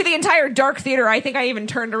was to the entire dark theater. I think I even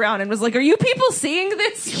turned around and was like, "Are you people seeing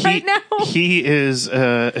this right now?" he is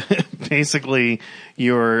basically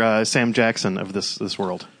your Sam Jackson of this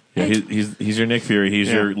world. Yeah, he's your Nick Fury. He's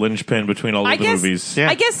Yeah. your linchpin between all of the movies. Yeah.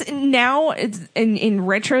 I guess now, it's, in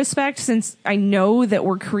retrospect, since I know that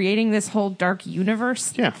we're creating this whole dark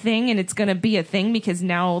universe Yeah. thing, and it's going to be a thing because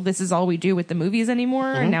now this is all we do with the movies anymore,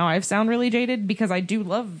 Mm-hmm. and now I sound really jaded because I do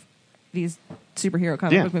love these superhero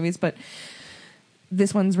comic Yeah. book movies, but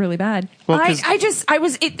this one's really bad. Well, 'cause- I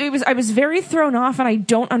was very thrown off, and I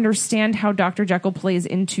don't understand how Dr. Jekyll plays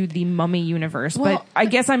into the Mummy universe. Well, but I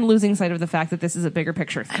guess I'm losing sight of the fact that this is a bigger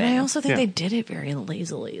picture thing. And I also think Yeah. they did it very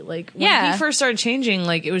lazily. Like when Yeah. he first started changing,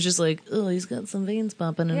 like it was just like, oh, he's got some veins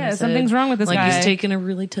popping in Yeah, his something's head. wrong with this like guy. he's taking a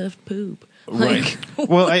really tough poop. Right.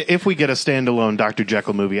 Well, if we get a standalone Dr.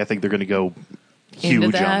 Jekyll movie, I think they're going to go huge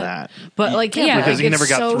into on that. But like, Yeah. but, Because like, he never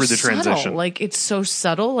it's got so through the subtle. transition. Like it's so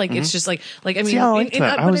subtle. Like it's just like I mean, See, I liked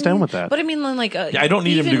that. I but was mean- down with that. But I mean, like, I don't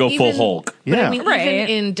need him to go full Hulk. But Yeah. I mean, Right. even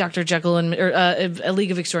in Dr. Jekyll and A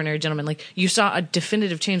League of Extraordinary Gentlemen, like you saw a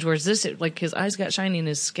definitive change. Whereas this, like his eyes got shiny and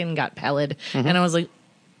his skin got pallid, Mm-hmm. and I was like,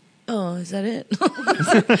 oh, is that it?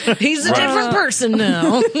 He's a different person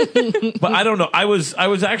now. But I don't know. I was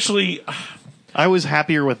actually. I was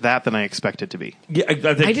happier with that than I expected to be. Yeah, I think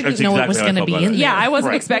I didn't that's know it exactly was how I gonna felt be about in it. there. Yeah, I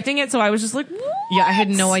wasn't Right. expecting it, so I was just like, Yeah, I had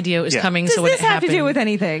no idea it was Yeah. coming. does so when this it have happened, to do with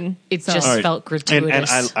anything? it So- just All right. felt gratuitous.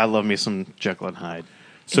 And I love me some Jekyll and Hyde.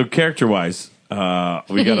 So character wise,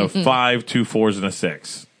 we got a 5, 2 4s, and a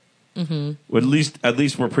 6. Mm-hmm. Well, at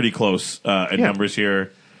least we're pretty close in Yeah. numbers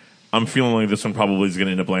here. I'm feeling like this one probably is going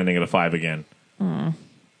to end up landing at a 5 again.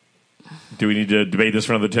 Do we need to debate this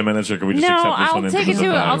for another 10 minutes, or can we just No, accept this one? I'll take it as a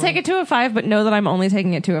to five? I'll take it to a 5, but know that I'm only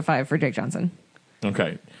taking it to a 5 for Jake Johnson.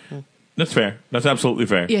 Okay, that's fair. That's absolutely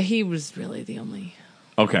fair. yeah, he was really the only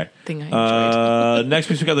Okay. thing I enjoyed. Next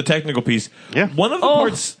piece, we got the technical piece. Yeah. One of the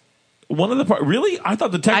parts. Really, I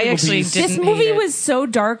thought the technical actually piece. didn't This hate movie it. was so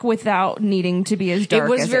dark without needing to be as dark. It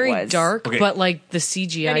was as very it was. dark, Okay. but like the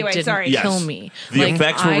CGI Anyway, didn't sorry. Yes. kill me. The Like,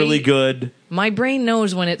 effects were really good. My brain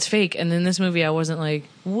knows when it's fake, and in this movie, I wasn't like,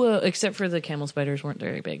 whoa, except for the camel spiders weren't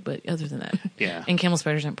very big, but other than that, Yeah. And camel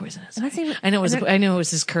spiders aren't poisonous. And that's even- I know it was. and I know it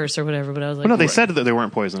was his curse or whatever, but I was like, Well, no, they what? said that they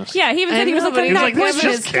weren't poisonous. Yeah, he even said he was know, like, but he was "Not like, "This is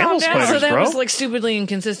poisonous, just camel calm down." spiders, So that bro. was like stupidly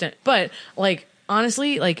inconsistent. But like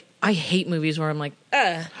honestly, like I hate movies where I'm like,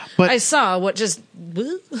 But- I saw what just.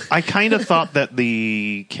 I kind of thought that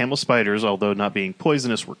the camel spiders, although not being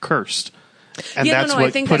poisonous, were cursed. And Yeah, that's no, what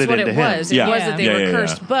I think put that's it what into it him. was. Yeah. It was Yeah. that they Yeah, were yeah,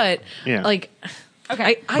 cursed, yeah. but Yeah. like. Okay.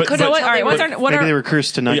 I But- couldn't but- tell. all right, they what's were- our, what Maybe are, they were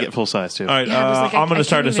cursed to not Yeah. get full size, too. All right, Yeah, I was like, I'm going I to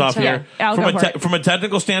start can't us even off tell. here. Yeah, I'll from, go for it. from a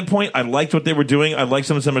technical standpoint, I liked what they were doing. I liked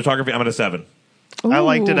some of the cinematography. I'm at a 7. I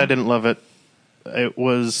liked it. Ooh. I didn't love it. It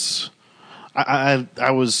was...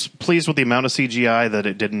 I was pleased with the amount of CGI that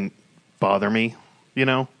it didn't bother me, you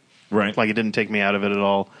know? Right. Like, it didn't take me out of it at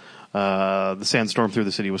all. The sandstorm through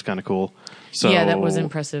the city was kind of cool. So Yeah, that was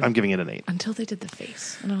impressive. I'm giving it an 8. Until they did the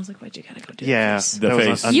face, and I was like, "Why'd you gotta go do Yeah, the face?" The that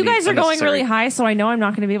was face. You guys are going unnecessary. really high, so I know I'm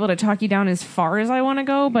not going to be able to talk you down as far as I want to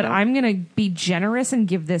go, but No. I'm going to be generous and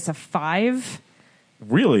give this a 5.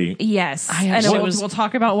 Really? Yes. I And actually we'll, was- we'll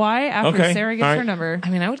talk about why after Okay, Sarah gets all right. her number. I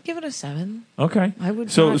mean, I would give it a 7. Okay. I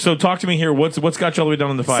would So not- so talk to me here. What's got you all the way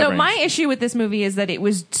down in the 5 So range? my issue with this movie is that it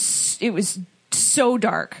was so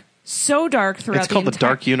dark, so dark throughout. It's called the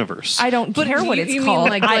Dark Universe. I don't But care what you it's mean called.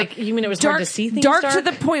 like you mean it was dark, hard to see things dark dark? to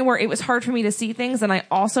the point where it was hard for me to see things, and I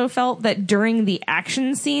also felt that during the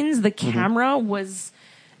action scenes, the camera was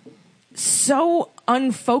so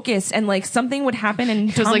unfocused, and like something would happen, and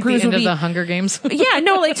It was Tom like Cruise the end would of be. the Hunger Games. Yeah,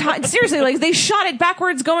 no, like seriously, like they shot it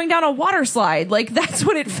backwards going down a water slide. Like that's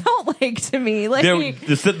what it felt like to me. Like There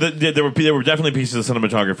were definitely pieces of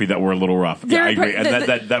cinematography that were a little rough. Yeah, There- I agree. And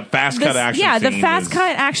the- that fast cut action. yeah, the scene fast is-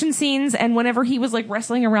 cut action scenes, and whenever he was like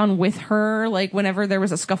wrestling around with her, like whenever there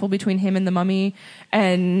was a scuffle between him and the mummy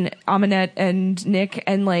and Aminette and Nick,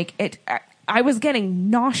 and like it. I was getting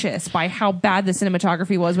nauseous by how bad the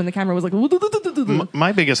cinematography was when the camera was like.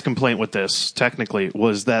 My biggest complaint with this, technically,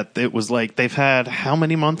 was that it was like they've had how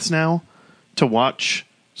many months now to watch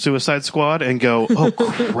Suicide Squad and go, oh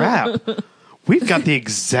crap, we've got the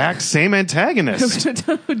exact same antagonist.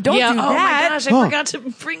 Don't yeah. do Oh that. my gosh, I Huh. forgot to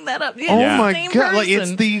bring that up. Yeah, Oh Yeah. my same god, like it's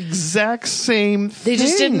person. the exact same thing. They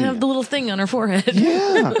just didn't have the little thing on her forehead.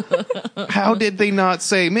 Yeah. How did they not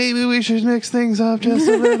say, maybe we should mix things up just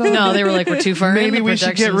a little? No, they were like, we're too far in. Maybe The we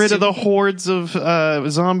should get production's rid of too- the hordes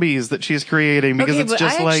of zombies that she's creating because Okay, it's but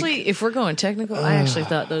just I like actually, if we're going technical, I actually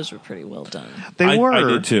thought those were pretty well done. they were. I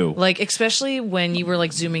did too. Like, especially when you were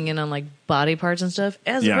like zooming in on like body parts and stuff.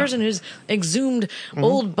 As Yeah. a person who's exhumed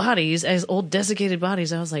old bodies, as old desiccated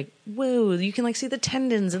bodies, I was like, whoa, you can like see the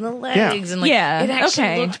tendons and the legs, and like Yeah, it actually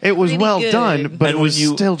okay. looked It was pretty well good. done, but And it was when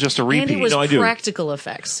you- still just a repeat. And it was No, I do. practical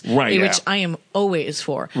effects, Right, which yeah. I am always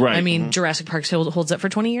for. Right. I mean, Jurassic Park holds up for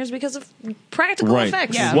 20 years because of practical Right.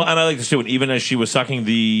 effects. Yeah. Well, and I like this too. And even as she was sucking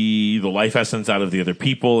the life essence out of the other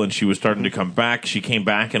people, and she was starting to come back, she came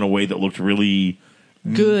back in a way that looked really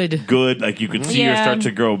Good. good. Like you could see her Yeah. start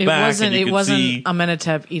to grow It back. wasn't. and you It could wasn't see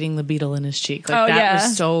Amenhotep eating the beetle in his cheek. Like Oh, that yeah.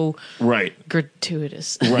 was so right.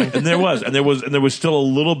 gratuitous. Right, and there was still a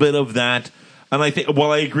little bit of that. And I think,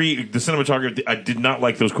 while I agree, the cinematography, I did not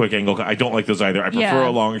like those quick angle. I don't like those either. I prefer Yeah. a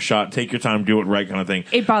long shot, take your time, do it right kind of thing.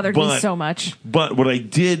 It bothered me But- so much. But what I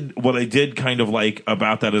did kind of like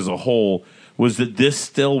about that as a whole was that this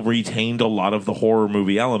still retained a lot of the horror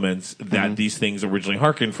movie elements that these things originally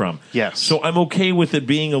harkened from. Yes. So I'm okay with it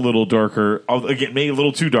being a little darker. Again, maybe a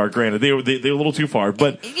little too dark, granted. They're a little too far.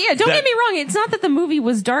 But Yeah, don't get me wrong. It's not that the movie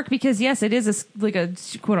was dark, because yes, it is like a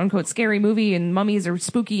quote unquote scary movie, and mummies are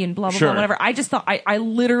spooky and blah blah Sure. blah whatever. I just thought I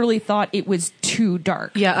literally thought it was too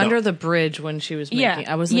dark. Yeah, under the bridge when she was making, Yeah,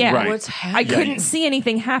 I was like, yeah. Right. what's I happening? couldn't see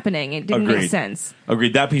anything happening. It didn't Agreed. make sense.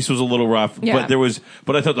 Agreed. That piece was a little rough, Yeah.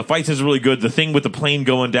 but I thought the fights is really good. The thing with the plane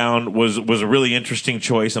going down was a really interesting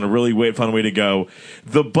choice and a really fun way to go.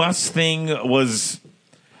 The bus thing was.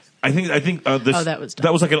 I think this, that was dumb.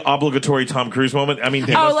 that was like an obligatory Tom Cruise moment. I mean,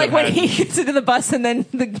 they Oh, must like have when had- he gets into the bus and then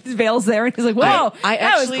the veil's there, and he's like, "Whoa, I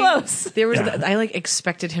that was actually, close." There was, I like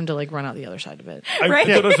expected him to like run out the other side of it. Right.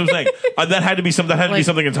 That's what I'm saying. That had to be something. That had to be Like-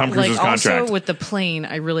 something in Tom Cruise's like contract. Also with the plane,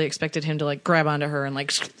 I really expected him to like grab onto her and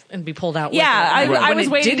like and be pulled out. Yeah, with it. I When was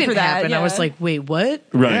it waiting didn't for that, happen, I yeah. was like, wait, what?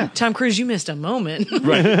 Right. Yeah. Tom Cruise, you missed a moment.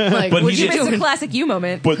 Right. like, But what he you did- It's a doing? classic you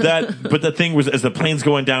moment. But the thing was, as the plane's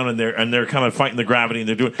going down and they're kind of fighting the gravity and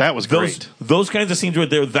they're doing That was those, great. Those kinds of scenes right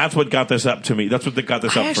there. That's what got this up to me. That's what got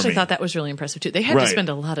this I up for actually me. thought that was really impressive too. They had Right. to spend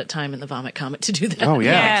a lot of time in the vomit comet to do that. Oh,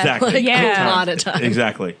 yeah. Exactly. like, Yeah. a lot of time.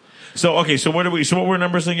 Exactly. So okay. So where do we? So what were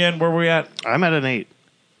numbers again? Where were we at? I'm at an 8.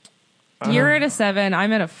 You're at a 7.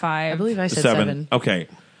 I'm at a 5. I believe I said Seven. seven. Okay.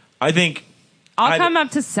 I think. I'll I'd- come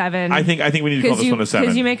up to 7. I think we need to call this one a 7.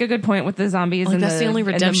 Because you make a good point with the zombies. Like, and that's the only and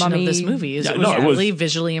the redemption of mummy. this movie. Is Yeah, it was no, it was- really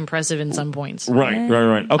visually impressive in some points. right.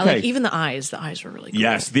 I Okay. like even the eyes. The eyes were really cool.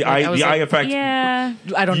 Yes. The Like, eye. I was The eye like, effect. Yeah.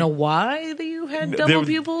 I don't know why you had double There-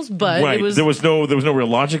 pupils, but Right. it was there was no real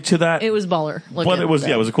logic to that. it was baller. But it was,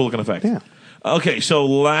 yeah, it was a cool looking effect. Yeah. Okay, so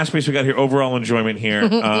last piece we got here, overall enjoyment here.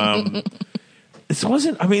 This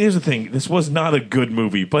wasn't, I mean, here's the thing. This was not a good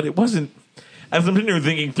movie, but it wasn't, as I'm sitting here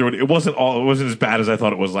thinking through it, it wasn't as bad as I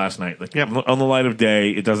thought it was last night. Like, on the light of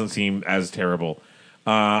day, it doesn't seem as terrible.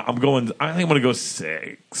 I think I'm going to go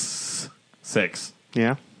 6. 6.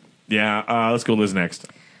 Yeah. Yeah, let's go Liz next.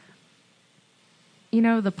 You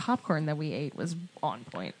know, the popcorn that we ate was on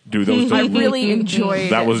point. Dude, those I really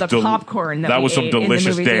enjoyed That was the popcorn that we was some ate in the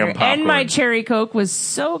delicious movie damn theater. And my popcorn. cherry Coke was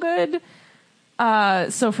so good.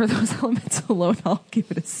 So for those elements alone, I'll give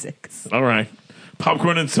it a 6. All right.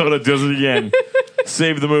 Popcorn and soda does it again.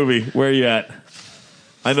 Save the movie. Where are you at?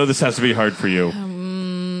 I know this has to be hard for you.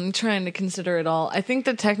 I'm trying to consider it all. I think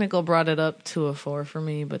the technical brought it up to a 4 for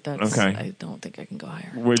me, but that's Okay. I don't think I can go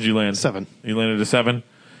higher. Where'd you land? 7. You landed a 7?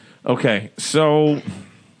 Okay, so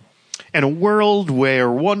In a world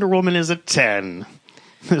where Wonder Woman is a 10,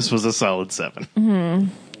 this was a solid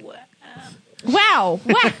 7. Wow.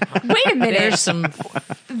 Wait a minute. There's some.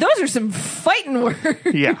 Those are some fighting words.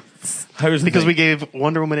 Yeah. Here's the Because thing. we gave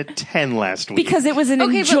Wonder Woman a 10 last week. Because it was an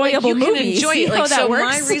enjoyable you movie. can enjoy See it. how Like, that so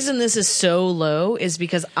works? my reason this is so low is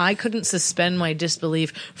because I couldn't suspend my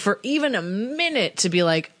disbelief for even a minute to be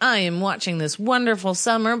like, I am watching this wonderful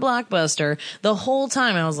summer blockbuster. The whole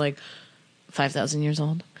time I was like, 5,000 years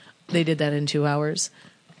old. They did that in 2 hours.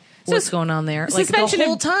 What's going on there? Like the suspension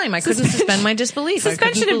whole of- time, I couldn't suspend my disbelief. I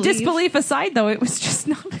couldn't Suspension of believe- disbelief aside, though, it was just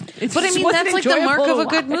not. It But I just mean, wasn't that's like the mark enjoyable of a to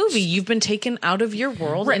good watch. movie. You've been taken out of your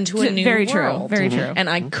world Right. into a new Very true. world. Very true. And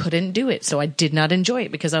I couldn't do it, so I did not enjoy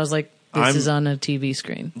it because I was like, this is on a TV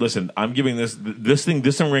screen. Listen, I'm giving this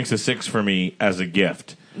thing ranks a 6 for me as a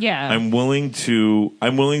gift. Yeah. I'm willing to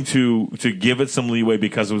give it some leeway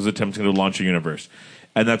because it was attempting to launch a universe.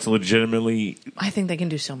 And that's legitimately, I think they can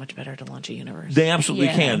do so much better to launch a universe. they absolutely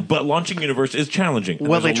Yeah. can. But launching a universe is challenging. And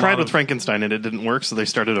well, there's they a tried lot with of- Frankenstein and it didn't work, so they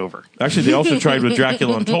started over. Actually, they also tried with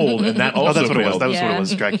Dracula Untold, and that also Oh, that's what it was. failed. That was what Yeah. it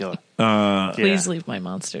was, Dracula. Please leave my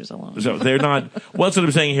monsters alone. So they're not. Well, that's what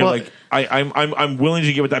I'm saying here. Well- Like I'm willing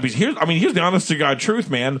to give it that piece. Here's the honest to God truth,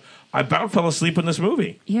 man. I about fell asleep in this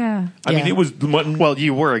movie. Yeah. I mean, Yeah. it was Well,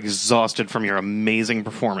 you were exhausted from your amazing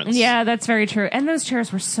performance. Yeah, that's very true. And those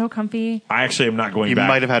chairs were so comfy. I actually am not going You back.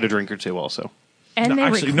 might have had a drink or two also. And they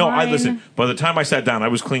Actually, no. I recline. listen. By the time I sat down, I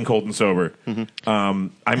was clean, cold, and sober. I mean,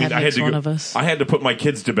 That I had makes to one go, of us. I had to put my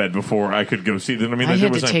kids to bed before I could go see them. I mean, I there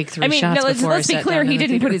had was to a- take 3 I mean, shots no, let's before I be sat clear. down He in the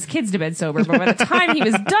didn't put theater. his kids to bed sober, but by the time he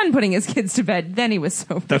was done putting his kids to bed, then he was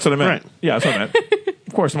sober. That's what I meant. Right. Yeah, that's what I meant.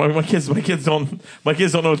 Of course, my kids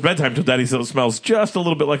don't know it's bedtime till Daddy still smells just a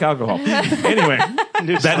little bit like alcohol. Anyway,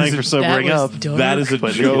 That that is for a, sobering was up. dark. that is a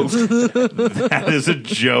joke. That is a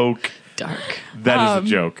joke. Dark. That is a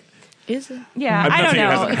joke. Is it? Yeah, I'm I not don't saying it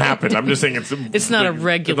know. hasn't happened. I'm just saying it's not a it's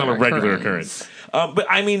regular not a regular occurrence. occurrence. But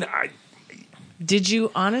I mean, Did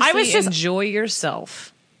you honestly I was just- enjoy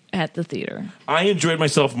yourself at the theater? I enjoyed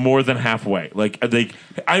myself more than halfway. Like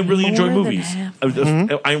I really enjoy More than movies. half.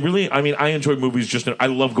 I enjoy movies. Just I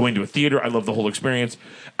love going to a theater. I love the whole experience.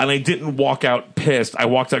 And I didn't walk out pissed. I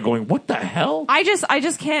walked out going, "What the hell?" I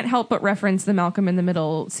just can't help but reference the Malcolm in the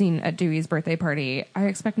Middle scene at Dewey's birthday party. I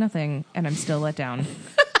expect nothing, and I'm still let down.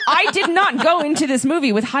 I did not go into this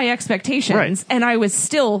movie with high expectations, Right. and I was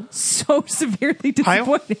still so severely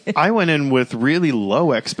disappointed. I went in with really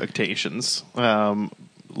low expectations.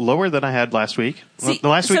 Lower than I had last week. See, the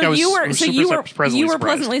last week so I was you were pleasantly surprised.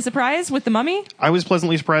 pleasantly surprised with the Mummy. I was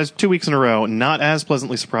pleasantly surprised 2 weeks in a row, not as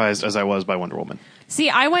pleasantly surprised as I was by Wonder Woman. See,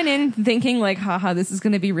 I went in thinking like, haha, this is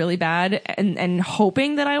going to be really bad, and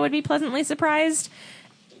hoping that I would be pleasantly surprised,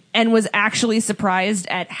 and was actually surprised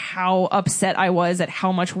at how upset I was at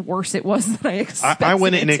how much worse it was than I expected. I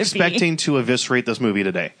went in it to expecting to eviscerate this movie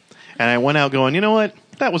today. And I went out going, you know what?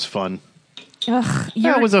 That was fun. be. Ugh,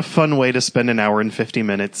 you're That was a fun way to spend an hour and 50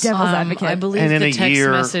 minutes. Devil's advocate. I believe And in the a text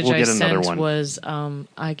year, message we'll I get another sent one. was,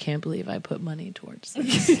 I can't believe I put money towards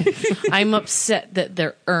this. I'm upset that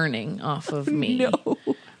they're earning off of me. no.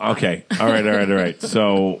 Okay. All right.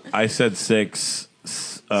 So I said 6,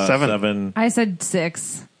 7. I said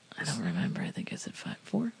 6. I don't remember. I think I said 5,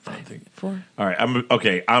 4, 5, 4. All right.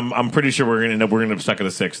 I'm pretty sure we're gonna end up stuck at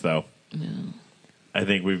a 6 though. I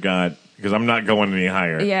think we've got because I'm not going any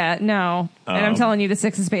higher. Yeah, no. And I'm telling you, the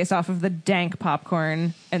 6 is based off of the dank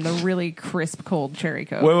popcorn and the really crisp cold cherry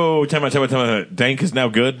coke. Whoa, time out. Dank is now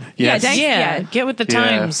good. Yeah, Yes. dank. Yeah, Yeah. get with the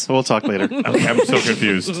Yeah, times. we'll talk later. Okay, I'm so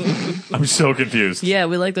confused. Yeah,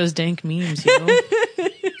 we like those dank memes, you know?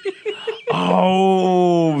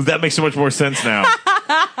 Oh, that makes so much more sense now.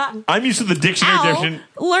 I'm used to the dictionary Al, definition.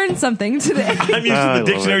 learn something today. I'm used I to love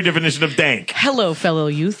the dictionary it. definition of dank. Hello, fellow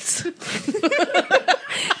youths.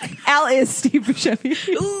 Al is Steve Buscemi.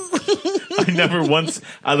 I never once.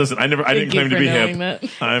 Listen. I didn't Thank claim you to for be knowing hip.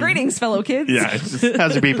 that. Greetings, fellow kids. Yeah, it's just,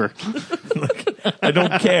 How's your beeper? I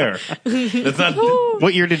don't care. That's not.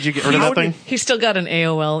 What year did you get rid of that thing? He's still got an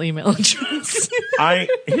AOL email address.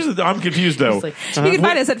 I'm confused though. It's like, You can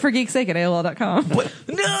find us at forgeeksake@aol.com.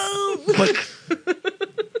 no!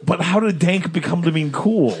 But how did dank become to mean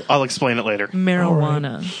cool? I'll explain it later.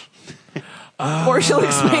 Marijuana. Or she'll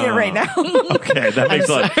explain it right now. Okay, that makes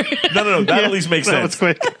sense. No. That at least makes That was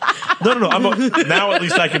sense. quick. No. Now at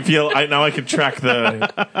least I can feel. Now I can track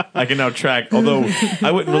the. I can now track. Although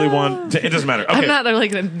I wouldn't really want. It doesn't matter. Okay. I'm not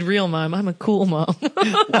like a real mom. I'm a cool mom. And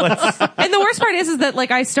the worst part is that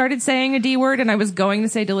like I started saying a D word and I was going to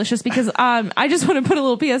say delicious because I just want to put a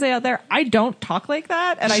little PSA out there. I don't talk like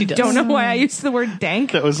that, and She I does. don't know why I used the word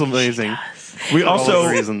dank. That was amazing. We all also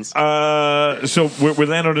those reasons. So we're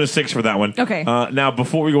landing on a 6 for that one. Okay. Now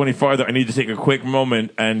before we go any farther, I need to take a quick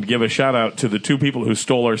moment and give a shout out to the 2 people who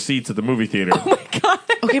stole our seats at the movie theater. Oh my god.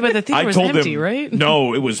 Okay, but the theater I was told empty, them, right?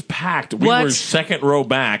 No, it was packed. We What? were second row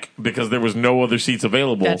back because there was no other seats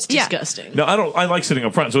available. That's Yeah. disgusting. No, I don't. I like sitting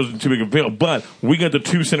up front, so it wasn't too big of a deal. But we got the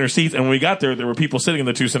 2 center seats, and when we got there were people sitting in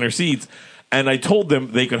the 2 center seats. And I told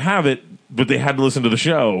them they could have it, but they had to listen to the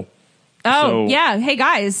show. Oh, So- yeah. Hey,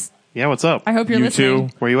 guys. Yeah, what's up? I hope you're You listening.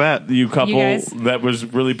 two, Where you at? you couple You guys. that was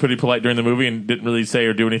really pretty polite during the movie and didn't really say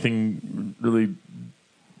or do anything really.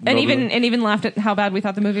 And notable. even laughed at how bad we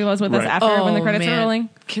thought the movie was with us Right. after when the credits man. were rolling.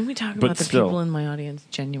 Can we talk But about the still. people in my audience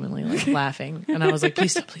genuinely like laughing? And I was like,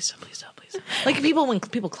 please stop, please stop, please stop, please stop. Like people when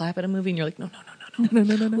people clap at a movie and you're like, no. Oh,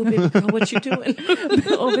 baby girl, what you doing?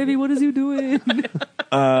 Oh, baby, what is you doing?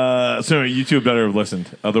 So you two better have listened.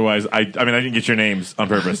 Otherwise, I mean, I didn't get your names on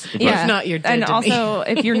purpose. But Yeah. not, you're dead And to me. also,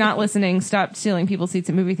 if you're not listening, stop stealing people's seats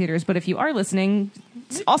at movie theaters. But if you are listening,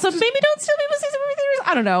 also maybe don't steal people's seats at movie theaters.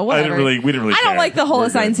 I don't know. Whatever. we didn't really I don't care. like the whole We're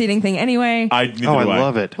assigned good. seating thing anyway. neither do I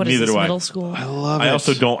love it. What is Neither this, do I. middle school? I love I it.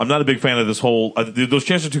 also don't. I'm not a big fan of this whole. Those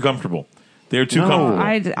chairs are too comfortable. They're too No. comfortable.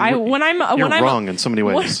 When I'm You're when I'm wrong in so many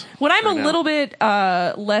ways. When I'm right a now. little bit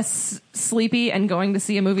less sleepy and going to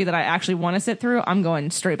see a movie that I actually want to sit through, I'm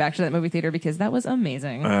going straight back to that movie theater because that was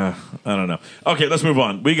amazing. I don't know. Okay, let's move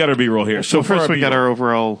on. We got our B-roll here. So for first we got B-roll- our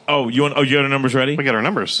overall. Oh, you got our numbers ready? We got our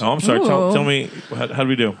numbers. Oh, I'm sorry. Ooh. Tell me how do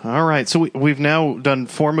we do? All right. So we've now done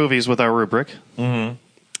 4 movies with our rubric. Mm-hmm.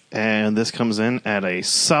 And this comes in at a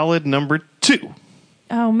solid number 2.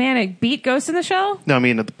 Oh man, it beat Ghost in the Shell, No, I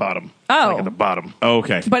mean at the bottom. Oh. Like at the bottom.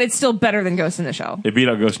 Okay, but it's still better than Ghost in the Shell. it beat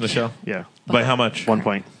out Ghost in the Shell. Yeah. By how much? 1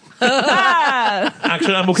 point.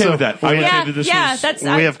 Actually, I'm okay So, with that. I would say that this was, that's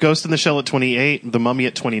We have Ghost in the Shell at 28, The Mummy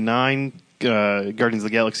at 29, Guardians of the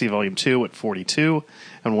Galaxy Volume 2 at 42,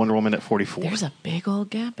 and Wonder Woman at 44. There's a big old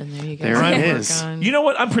gap in there. You guys There gotta it work is. on. You know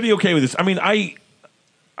what? I'm pretty okay with this. I mean,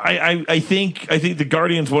 I think the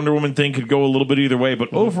Guardians Wonder Woman thing could go a little bit either way,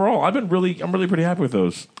 but overall, I'm really pretty happy with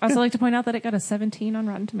those. I also like to point out that it got a 17 on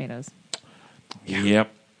Rotten Tomatoes. Yep.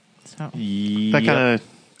 So, That kind of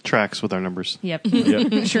tracks with our numbers. yep,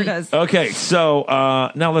 Yep. sure does. Okay, so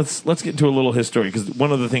now let's get into a little history because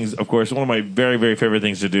one of the things, of course, one of my very, very favorite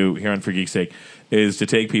things to do here on For Geek's Sake is to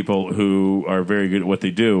take people who are very good at what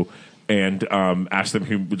they do and ask them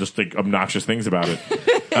who just think obnoxious things about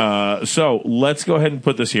it. So let's go ahead and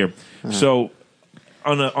put this here. So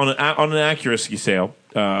on an accuracy scale,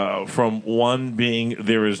 from 1 being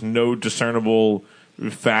there is no discernible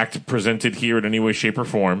fact presented here in any way, shape, or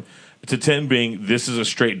form, to 10 being this is a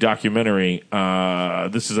straight documentary,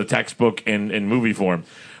 this is a textbook in movie form.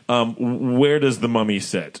 Where does The Mummy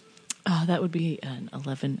sit? Oh, that would be an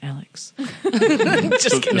 11, Alex. So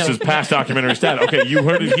Just kidding. this is past documentary stat. Okay, you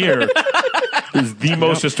heard it here. This is the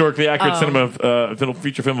most historically accurate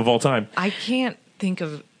feature film of all time. I can't think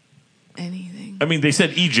of anything. I mean, they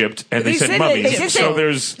said Egypt and they They said said mummies. they did So say-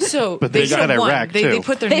 there's So But they said got one. Iraq, They too.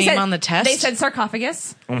 put their They name said, on the test. They said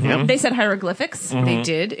sarcophagus. Yep. They said hieroglyphics. They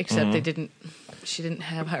did, except they didn't. She didn't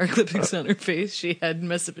have hieroglyphics on her face. She had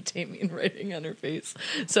Mesopotamian writing on her face.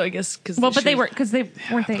 So I guess because Well, but they were because they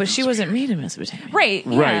weren't. They, But she wasn't made in Mesopotamia. right.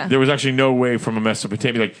 Yeah. right. There was actually no way from a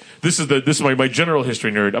Mesopotamia. Like this is my general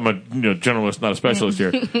history nerd. I'm a generalist, not a specialist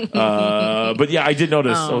here. But yeah, I did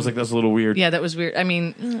notice. I was like, that's a little weird. Yeah, that was weird. I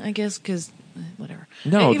mean, I guess because whatever.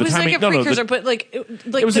 No, it the was timing- like a no, precursor, the- but like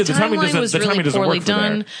It was the it. The timing timeline doesn't- was the timing really doesn't poorly work for there.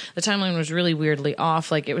 done. The timeline was really weirdly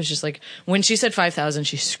off. Like it was just like when she said 5,000,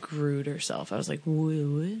 she screwed herself. I was like,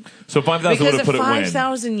 what? So 5,000 would Because have put it when.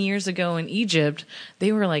 5,000 years ago in Egypt,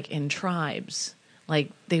 they were like in tribes. Like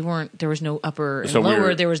they weren't. There was no upper and So lower.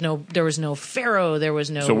 we're- There was no pharaoh. There was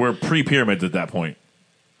no. So we're pre-pyramids at that point.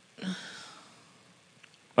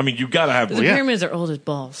 I mean, you got to have. the yeah. pyramids are old as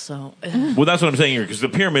balls. So Well, that's what I'm saying here because the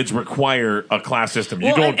pyramids require a class system. You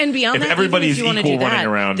well, don't. and beyond if that, everybody's even if you equal want to do running that,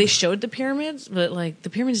 around. they showed the pyramids, but like the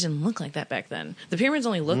pyramids didn't look like that back then. The pyramids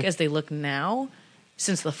only Mm-hmm. look as they look now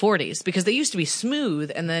since the 40s because they used to be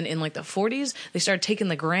smooth, and then in like the 40s they started taking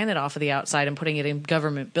the granite off of the outside and putting it in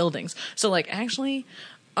government buildings. So like actually.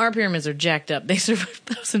 Our pyramids are jacked up. They survived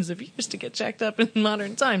thousands of years to get jacked up in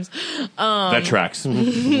modern times. that tracks.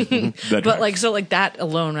 That But tracks. like so, like that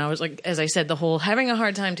alone, I was like, as I said, the whole having a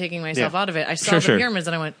hard time taking myself Yeah. out of it. I saw Sure, the sure. pyramids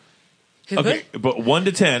and I went, Okay, but 1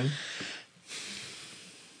 to 10,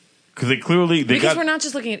 because they clearly they because got. we're not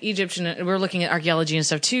just looking at Egyptian, we're looking at archaeology and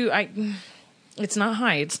stuff too. It's not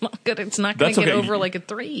high. It's not good. It's not going That's to get okay. over like a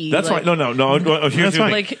 3. That's like, fine. No. Here's That's the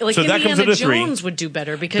fine. thing. Like so that Indiana comes at a 3. Jones would do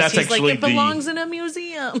better because That's he's like actually it the- belongs in a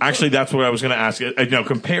museum. Actually, that's what I was going to ask. Now,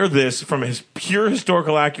 compare this from a pure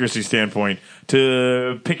historical accuracy standpoint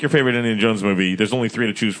to pick your favorite Indiana Jones movie. There's only 3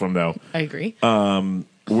 to choose from, though. I agree.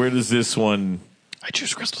 Where does this one? I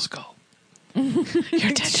choose Crystal Skull.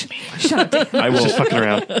 You're dead to me. Shut up. I will Just fucking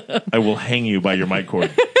around. I will hang you by your mic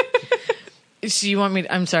cord. So you want me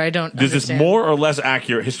to, I'm sorry, I don't Is this understand. more or less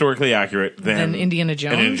accurate, historically accurate than Indiana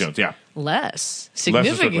Jones? Indiana Jones, yeah. Less.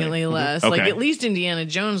 Significantly less. Okay. Like, at least Indiana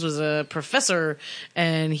Jones was a professor,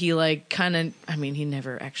 and he, like, kind of, I mean, he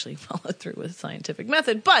never actually followed through with scientific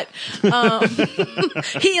method, but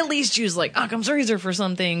he at least used, like, Occam's razor for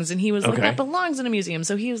some things, and he was like, Okay. that belongs in a museum,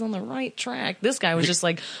 so he was on the right track. This guy was just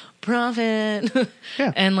like, profit.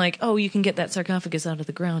 Yeah. And, like, oh, you can get that sarcophagus out of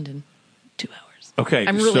the ground in 2 hours. Okay,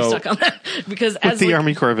 I'm really so- stuck on that, because With as the like,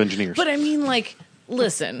 Army Corps of Engineers. but I mean, like,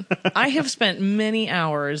 listen, I have spent many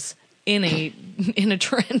hours in a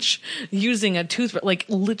trench using a toothbrush, like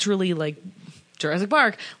literally, like Jurassic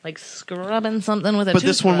Park, like scrubbing something with a But toothbrush.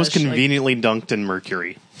 this one was like, conveniently dunked in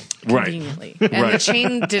mercury. Right. conveniently. And the Right.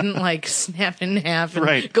 chain didn't like snap in half and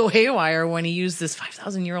Right. go haywire when he used this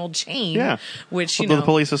 5,000-year-old chain. Yeah. Which, you Although know. the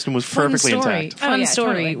pulley system was Fun perfectly story. intact. Fun Oh, yeah,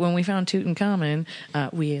 story. totally. When we found Tutankhamun,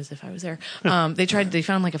 we as if I was there. They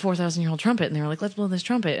found like a 4,000-year-old trumpet, and they were like, "Let's blow this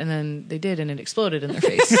trumpet," and then they did, and it exploded in their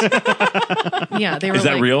face. Yeah, they were. Is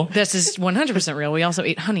that like, real? This is 100% real. We also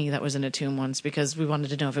ate honey that was in a tomb once because we wanted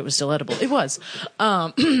to know if it was still edible. It was,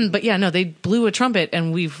 but yeah, no, they blew a trumpet,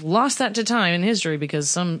 and we've lost that to time in history because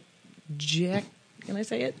some jack. Can I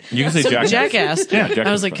say it? You can say Some jackass. jackass. Yeah, jackass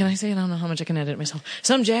I was is like, fine. can I say it? I don't know how much I can edit myself.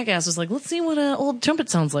 Some jackass was like, let's see what an old trumpet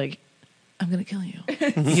sounds like. I'm going to kill you.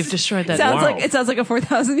 You've destroyed that. Sounds Wow. like it sounds like a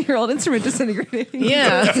 4,000-year-old instrument disintegrating.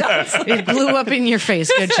 Yeah. It blew up in your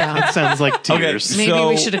face. Good job. Sounds like Okay, tears. Maybe So-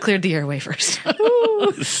 we should have cleared the airway first.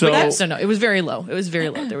 So, No, it was very low. It was very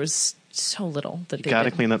low. There was so little that they Gotta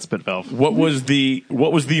did. clean that spit valve. what was the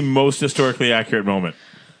most historically accurate moment?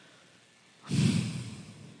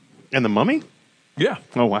 And the mummy? Yeah.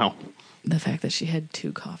 Oh, wow. The fact that she had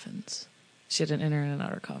 2 coffins. She had an inner and an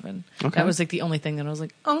outer coffin. Okay. That was like the only thing that I was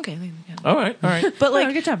like, oh, okay. Yeah. All right. But like,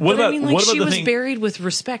 Oh, good job. What but I about- mean, like, what about she the was thing- buried with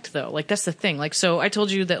respect, though. Like, that's the thing. Like, so I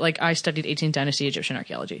told you that like I studied 18th dynasty Egyptian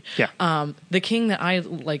archaeology. Yeah. The king that I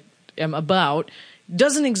like am about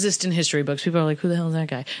doesn't exist in history books. People are like, who the hell is that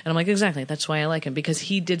guy? And I'm like, exactly. That's why I like him, because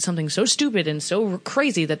he did something so stupid and so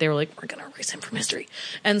crazy that they were like, we're gonna erase him from history.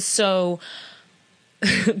 And so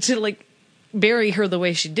to like bury her the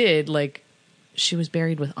way she did, like, she was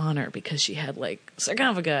buried with honor because she had like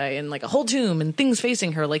sarcophagi and like a whole tomb and things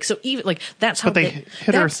facing her. Like, so even like that's how But they hit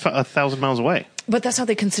her that's- 1,000 miles away. but that's how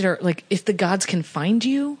they consider, like, if the gods can find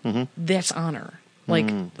you, that's honor. Like,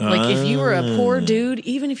 like if you were a poor dude,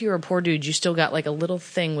 even if you were a poor dude, you still got like a little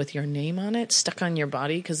thing with your name on it stuck on your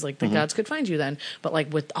body because like the gods could find you then. But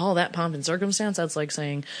like with all that pomp and circumstance, that's like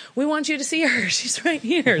saying, we want you to see her. She's right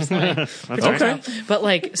here. It's like, Okay. but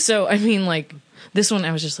like, so I mean, like this one,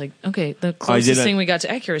 I was just like, okay, the closest didn't- thing we got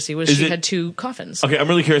to accuracy was Is she it- had 2 coffins. Okay, I'm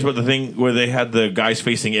really curious about the thing where they had the guys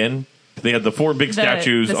facing in. They had the 4 big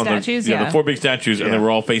statues the on statues, the yeah. the 4 big statues, and Yeah. they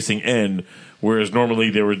were all facing in. Whereas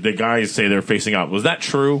normally the guys say they're facing out. Was that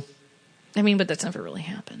true? I mean, but that's never really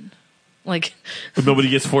happened. Like, Nobody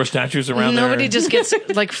gets 4 statues around there. nobody just gets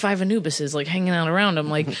like 5 Anubises like hanging out around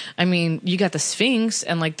them. Like, I mean, you got the Sphinx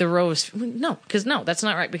and like the row of no, that's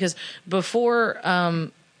not right. Because before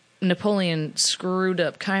Napoleon screwed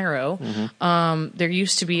up Cairo, there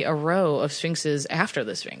used to be a row of Sphinxes after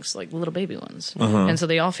the Sphinx, like little baby ones, and so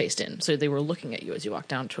they all faced in, so they were looking at you as you walked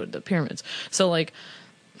down toward the pyramids. So like,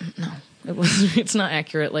 no, it was. It's not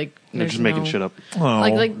accurate. Like, They're there's just making no- shit up. Oh.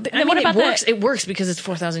 Like, I Then mean, what about it works. the- It works because it's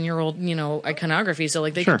 4,000-year-old, iconography. So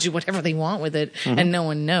like they Sure. can do whatever they want with it, and no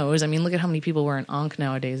one knows. I mean, look at how many people wear an ankh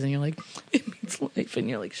nowadays, and you're like, it means life, and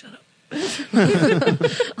you're like, shut up.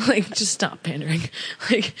 Like, just stop pandering.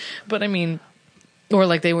 Like, but I mean, or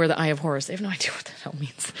like they wear the Eye of Horus. They have no idea what the hell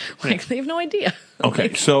means. Like, they have no idea.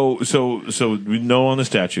 Okay, so we know on the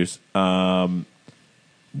statues.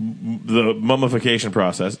 The mummification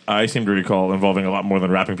process, I seem to recall, involving a lot more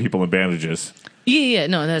than wrapping people in bandages. Yeah,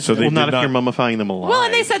 no, that's So they Well, not did if you're mummifying them alive. Well,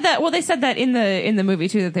 and they said that. Well, they said that in the movie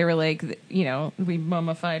too. That they were like, we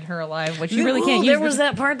mummified her alive, which you really can't Ooh, use. there was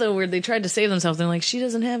that part though where they tried to save themselves. They're like, she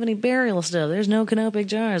doesn't have any burial stuff. There's no canopic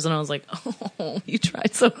jars, and I was like, oh, you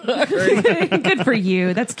tried so hard. Good for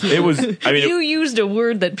you. That's cute. It was. I mean, You used a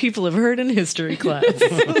word that people have heard in history class.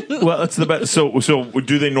 well, that's the best. So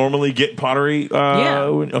do they normally get pottery? Yeah.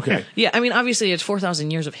 Okay. Yeah, I mean, obviously it's 4,000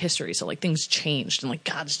 years of history, so like things changed and like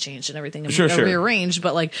gods changed and everything Sure. rearranged,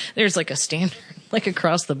 but like there's like a standard like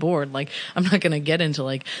across the board. Like I'm not going to get into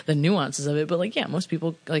like the nuances of it, but like yeah, most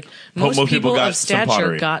people most people got of some stature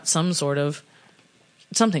pottery. got some sort of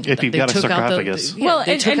something. If you've They got a took out sarcophagus. well,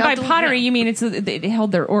 they and took by out the- pottery, yeah. you mean it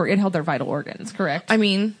held their vital organs, correct? I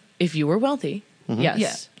mean, if you were wealthy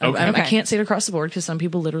Yes. Yeah. Okay. I Okay. can't say it across the board because some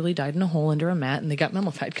people literally died in a hole under a mat and they got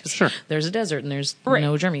mummified because there's a desert and there's Right.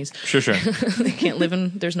 no germs. Sure. They can't live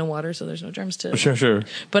in, there's no water, so there's no germs to. Sure.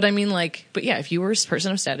 But I mean, like, but yeah, if you were a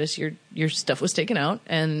person of status, your stuff was taken out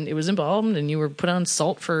and it was embalmed and you were put on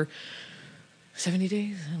salt for 70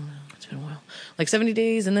 days. I don't know. It's been a while. Like 70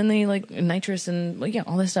 days, and then they like nitrous and like, yeah,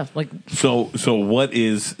 all this stuff. Like So what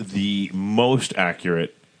is the most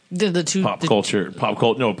accurate the two pop culture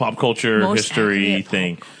Most history accurate.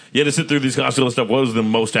 thing? You had to sit through these hospital stuff. What was the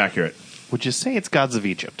most accurate? Would you say it's Gods of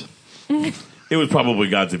Egypt? It was probably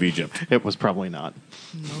Gods of Egypt. It was probably not.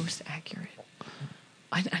 most accurate.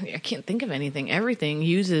 I can't think of anything. Everything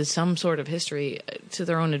uses some sort of history to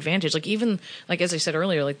their own advantage. Like even like as I said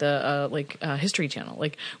earlier, like the History Channel.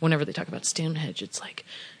 Like whenever they talk about Stonehenge, it's like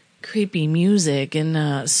creepy music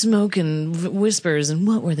and smoke and whispers and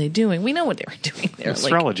what were they doing? We know what they were doing there.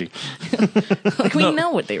 Astrology. Like we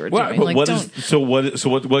know what they were doing. But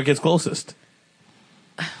Like what gets closest?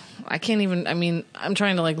 I can't even. I mean, I'm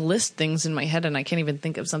trying to like list things in my head, and I can't even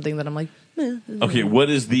think of something that I'm like. Okay, what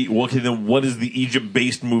is the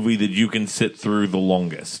Egypt-based movie that you can sit through the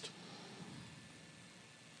longest?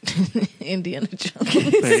 Indiana Jones.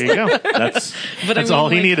 There you go. That's But That's I mean, all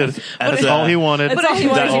he like, needed. That's all he wanted. That's all he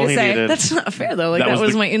wanted That's you all to he say. needed. That's not fair though. Like That that was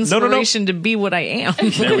was the- my No, no, no. inspiration to be what I am.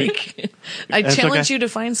 There we- Like, I That's challenge okay. you to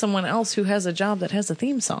find someone else who has a job that has a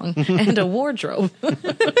theme song and a wardrobe.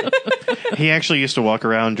 He actually used to walk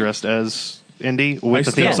around dressed as Indy with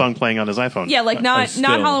the theme still- song playing on his iPhone. Yeah, like not still-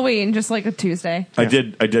 Halloween, just like a Tuesday. I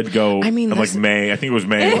did go. I mean, in like that's- May. I think it was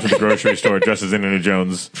May. I went to the grocery store dressed as Indiana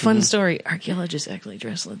Jones. Fun story. Archaeologists actually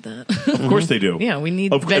dress like that. Of course they do. Yeah, we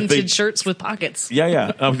need If they- vented shirts with pockets.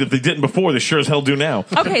 Yeah. If they didn't before, they sure as hell do now.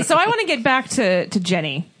 Okay, so I want to get back to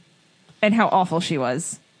Jenny and how awful she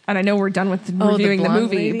was. And I know we're done with the reviewing the blonde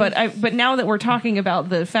movie, lady? but now that we're talking about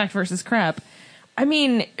the fact versus crap, I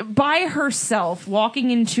mean, by herself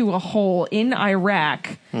walking into a hole in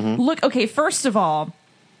Iraq. Look, okay, first of all,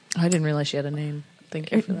 I didn't realize she had a name.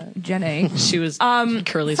 Thank you for that. Jenny. She was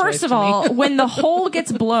Curly's First wife of to me. all, when the hole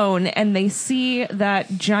gets blown and they see that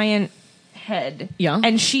giant head, Yeah.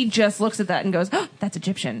 and she just looks at that and goes, oh, "That's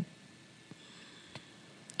Egyptian."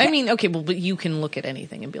 I mean, okay, well, but you can look at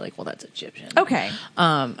anything and be like, well, that's Egyptian. Okay,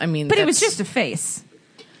 I mean, but it was that's- just a face,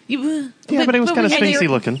 You, Yeah, but it was kind of And sphinxy you're-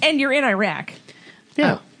 looking. and you're in Iraq.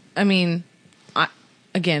 Yeah. I mean,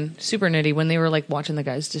 again, super nitty. When they were like watching the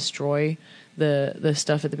guys destroy the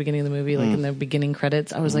stuff at the beginning of the movie, like in the beginning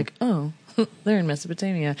credits, I was like, oh, they're in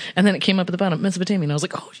Mesopotamia. And then it came up at the bottom, Mesopotamia, and I was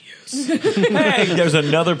like, oh, yes. Hey, there's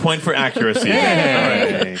another point for accuracy.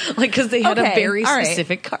 Hey. Like, because they had a Okay, very all right.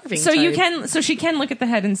 specific carving. So type. she can look at the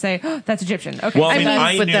head and say, oh, "That's Egyptian." Okay, Well, I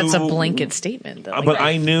mean, but that's a knew- blanket statement, though. But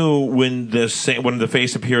I knew when the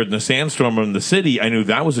face appeared in the sandstorm in the city, I knew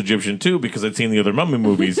that was Egyptian too because I'd seen the other mummy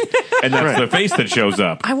movies, and that's the face that shows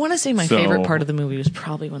up. I want to say my So- favorite part of the movie was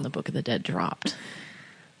probably when the Book of the Dead dropped.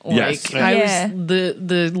 Yes. Like, I Yeah. was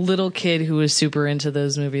the little kid who was super into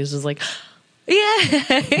those movies was like, yeah.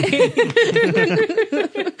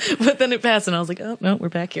 But then it passed, and I was like, oh no, we're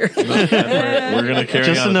back here. We're gonna carry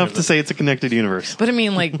Just on. enough to say it's a connected universe. But I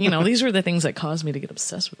mean, like, you know, these were the things that caused me to get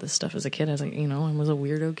obsessed with this stuff as a kid. I was like, you know, I was a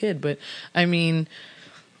weirdo kid. But I mean,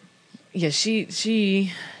 yeah,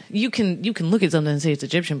 you can look at something and say it's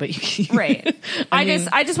Egyptian, but you right. I mean,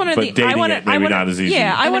 just want to. but dating it, maybe not as easy.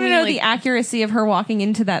 Yeah, I And want to I mean, know the like- accuracy of her walking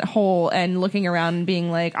into that hole and looking around and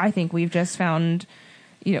being like, "I think we've just found."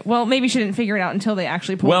 You know, well, maybe she didn't figure it out until they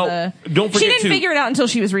actually pulled Well, the. don't She forget didn't to- figure it out until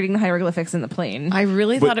she was reading the hieroglyphics in the plane. I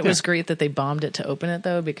really But- thought it was great that they bombed it to open it,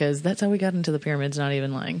 though, because that's how we got into the pyramids. Not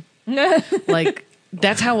even lying. I Like,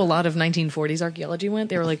 that's how a lot of 1940s archaeology went.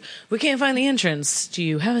 They were like, we can't find the entrance. Do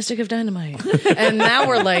you have a stick of dynamite? And now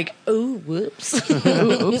we're like, oh, whoops.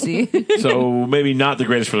 Oopsie. So maybe not the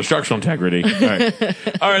greatest for the structural integrity.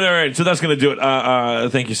 All right. So that's going to do it.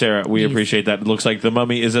 Thank you, Sarah. We appreciate that. It looks like the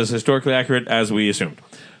mummy is as historically accurate as we assumed.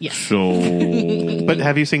 Yes. So But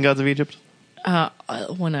have you seen Gods of Egypt?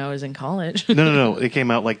 When I was in college. No. It came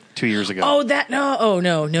out like 2 years ago. Oh, that no! Oh,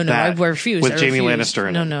 no! I That, refuse. with I Jamie refused. Lannister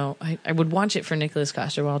in it. No. I would watch it for Nicholas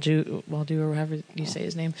Coster-Waldau or however you say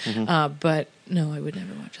his name. But no, I would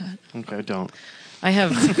never watch that. Okay, don't. I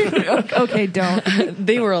have. Okay, don't.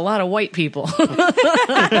 They were a lot of white people.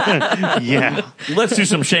 Yeah. let's do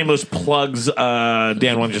some shameless plugs. Dan,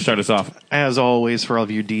 why don't you start us off? As always, for all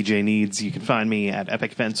of you DJ needs, you can find me at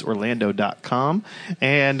epiceventsorlando.com.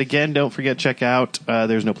 And again, don't forget, check out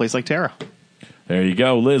There's No Place Like Terra. There you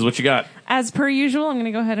go. Liz, what you got? As per usual, I'm going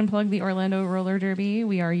to go ahead and plug the Orlando Roller Derby.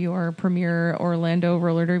 We are your premier Orlando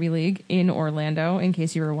Roller Derby League in Orlando. In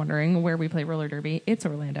case you were wondering where we play roller derby, it's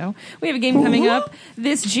Orlando. We have a game coming up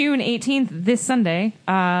this June 18th, this Sunday.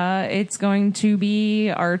 It's going to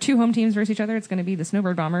be our two home teams versus each other. It's going to be the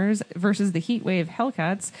Snowbird Bombers versus the Heatwave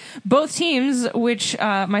Hellcats. Both teams, which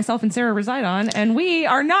myself and Sarah reside on, and we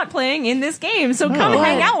are not playing in this game. So come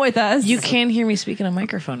hang out with us. You can hear me speak in a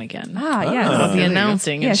microphone again. Yes. I'll be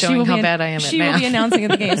announcing and showing how bad I am at She math. will be announcing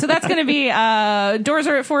at the game. So that's going to be, doors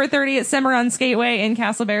are at 4:30 at Cimarron Skateway in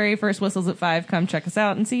Castleberry. First whistle's at 5. Come check us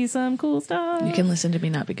out and see some cool stuff. You can listen to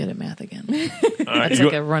me not be good at math again. That's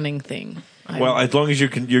like a running thing. Well, as long as you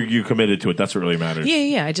committed to it, that's what really matters.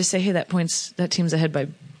 Yeah. I just say, hey, that team's ahead by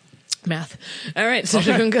math. All right, so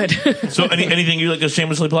you're doing good. So anything you'd like to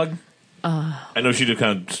shamelessly plug? I know she just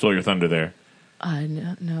kind of stole your thunder there.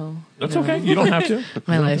 No. That's okay. You don't have to.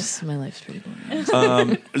 My life's pretty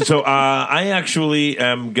boring. So I actually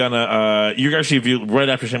am gonna. You're actually, if you right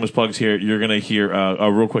after shameless plugs here, you're gonna hear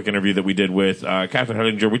a real quick interview that we did with Catherine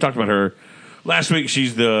Hettinger. We talked about her last week.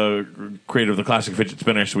 She's the creator of the classic fidget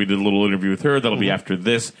spinner, so we did a little interview with her. That'll be after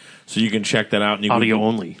this, so you can check that out. And you Audio can,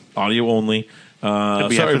 only. Audio only. It'll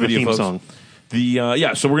be after the video theme folks. song.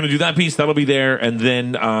 So we're gonna do that piece. That'll be there, and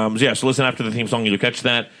then so listen after the theme song. You'll catch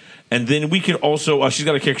that. And then we can also, she's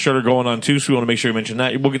got a Kickstarter going on too, so we want to make sure you mention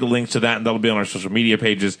that. We'll get the links to that, and that'll be on our social media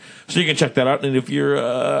pages, so you can check that out. And if you're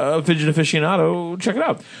a fidget aficionado, check it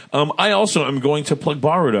out. I also am going to plug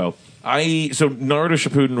Boruto. So Naruto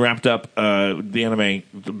Shippuden wrapped up the anime,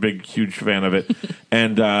 big, huge fan of it,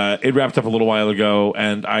 and it wrapped up a little while ago,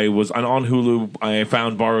 and I was on Hulu. I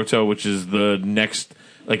found Boruto, which is the next,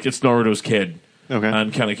 it's Naruto's kid. Okay.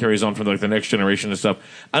 And kind of carries on from the next generation and stuff.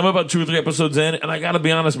 I'm about 2 or 3 episodes in, and I got to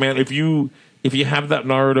be honest, man. If you have that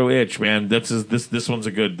Naruto itch, man, this one's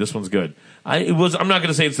good. This one's good. I'm not going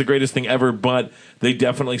to say it's the greatest thing ever, but they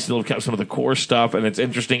definitely still have kept some of the core stuff, and it's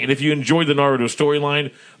interesting. And if you enjoy the Naruto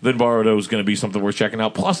storyline, then Boruto is going to be something worth checking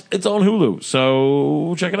out. Plus, it's on Hulu,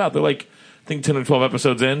 so check it out. They're I think 10 or 12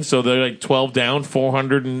 episodes in, so they're 12 down,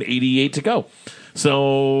 488 to go.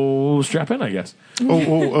 So strap in, I guess.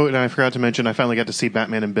 And I forgot to mention, I finally got to see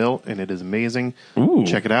Batman and Bill, and it is amazing. Ooh.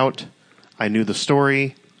 Check it out. I knew the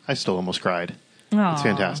story. I still almost cried. Aw. It's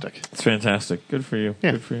fantastic. It's fantastic. Good for you.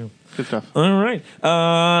 Yeah. Good for you. Good stuff. All right.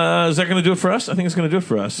 Is that going to do it for us? I think it's going to do it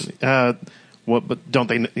for us. But don't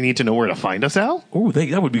they need to know where to find us, Al? Oh,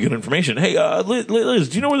 that would be good information. Hey, Liz,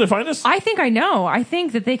 do you know where to find us? I think I know. I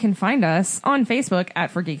think that they can find us on Facebook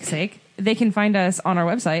at For Geek's Sake. They can find us on our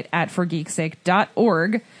website at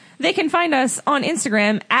forgeeksake.org. They can find us on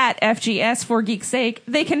Instagram at FGS For Geek's Sake.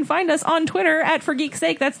 They can find us on Twitter at For Geek's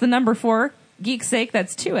Sake. That's the number 4. Geek's Sake,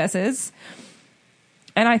 that's 2 S's.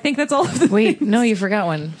 And I think that's all of the Wait, no, you forgot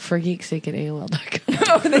one. For geek's sake at AOL.com.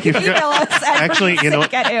 Oh, they can email us at Actually, you know,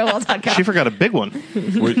 at AOL.com. She forgot a big one.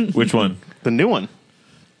 Which one? The new one.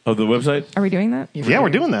 Oh, the website? Are we doing that? Yeah, we're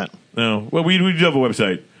doing that. No. Well, we do have a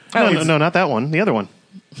website. No, not that one. The other one.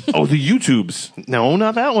 Oh, the YouTubes. No,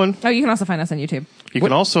 not that one. Oh, you can also find us on YouTube. You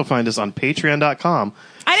can also find us on Patreon.com.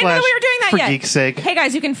 I didn't know that we were doing that for yet. For geek's sake. Hey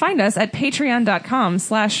guys, you can find us at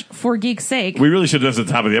patreon.com/For Geek's Sake. We really should have done this at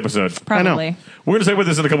the top of the episode. Probably. I know. We're going to say about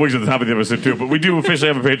this in a couple weeks at the top of the episode, too, but we do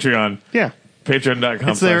officially have a Patreon. Yeah. Patreon.com.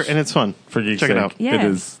 It's there and it's fun. For geek's Check sake. it out. Yes. It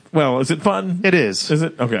is. Well, is it fun? It is. Is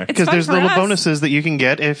it? Okay. Because fun there's for little us. bonuses that you can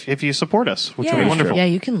get if you support us, which Yeah. would be wonderful. Yeah,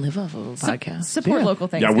 you can live off of a podcast. Support local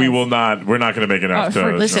things. Yeah, we guys. will not. We're not going to make enough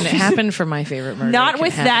Oh, to. Listen, it happened for My Favorite Murder. It Not can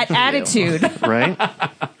with happen that for you. attitude. Right?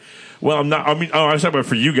 Well, I'm not. I mean, I was talking about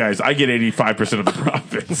for you guys. I get 85% of the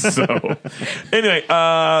profits. So, anyway,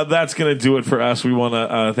 that's going to do it for us. We want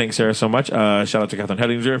to thank Sarah so much. Shout out to Catherine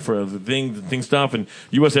Hettinger for the thing stuff, and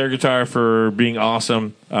US Air Guitar for being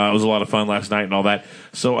awesome. It was a lot of fun last night and all that.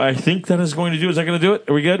 So, I think that is going to do. Is that going to do it?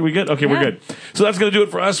 Are we good? We good? Okay, Yeah. we're good. So that's going to do it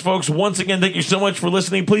for us, folks. Once again, thank you so much for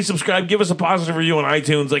listening. Please subscribe. Give us a positive review on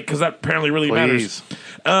iTunes, because that apparently really Please.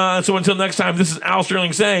 matters. So until next time, this is Al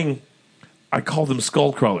Sterling saying, I call them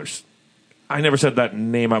skull crawlers. I never said that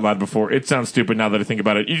name out loud before. It sounds stupid now that I think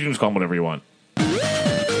about it. You can just call them whatever you want.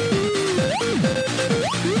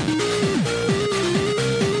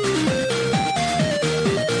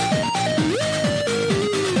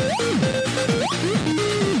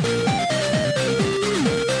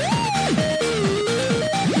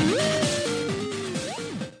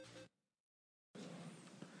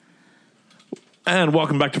 And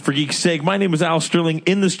welcome back to For Geek's Sake. My name is Al Sterling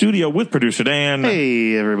in the studio with producer Dan.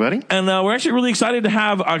 Hey, everybody. And we're actually really excited to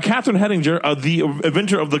have Catherine Hettinger, the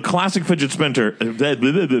inventor of the classic fidget spinner.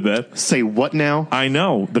 Say what now? I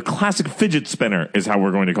know. The classic fidget spinner is how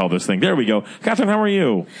we're going to call this thing. There we go. Catherine, how are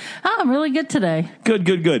you? Oh, I'm really good today.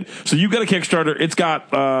 Good. So you've got a Kickstarter. It's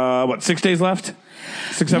got, 6 days left?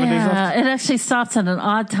 6-7 days left? It actually stops at an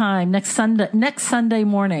odd time next Sunday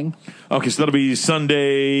morning. Okay, so that'll be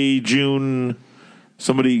Sunday, June...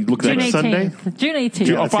 Somebody look June that up. 18th. Sunday? June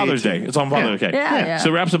 18th. Oh, Father's Day. It's on Father's Day. Okay. Yeah. So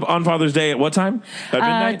it wraps up on Father's Day at what time?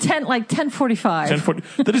 At midnight? 10:45.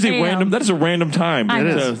 10:40. That is a AM. random time. I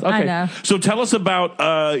know. Okay. I know. So tell us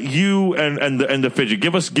about you and the fidget.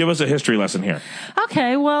 Give us a history lesson here.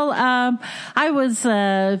 Okay, well, I was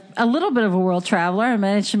a little bit of a world traveler. I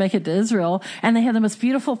managed to make it to Israel, and they have the most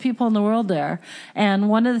beautiful people in the world there. And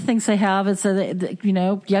one of the things they have is that,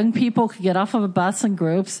 young people could get off of a bus in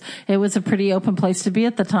groups. It was a pretty open place to be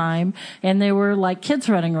at the time. And they were like kids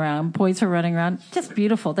running around, boys were running around, just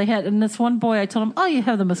beautiful. And this one boy, I told him, "Oh, you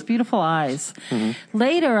have the most beautiful eyes." Mm-hmm.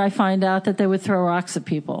 Later, I find out that they would throw rocks at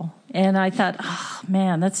people. And I thought, oh,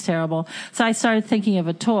 man, that's terrible. So I started thinking of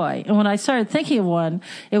a toy. And when I started thinking of one,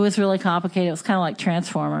 it was really complicated. It was kind of like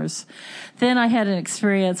Transformers. Then I had an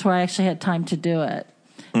experience where I actually had time to do it.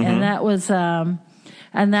 Mm-hmm.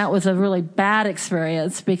 And that was a really bad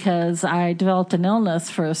experience because I developed an illness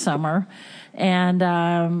for a summer. And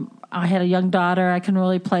I had a young daughter. I couldn't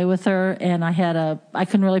really play with her, and I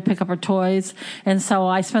couldn't really pick up her toys. And so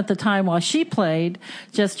I spent the time while she played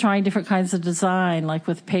just trying different kinds of design, like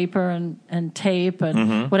with paper and tape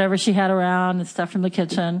and whatever she had around and stuff from the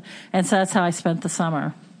kitchen. And so that's how I spent the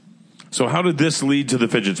summer. So how did this lead to the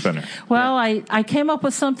fidget spinner? Well, I came up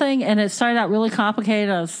with something, and it started out really complicated.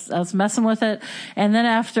 I was messing with it, and then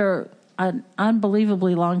after an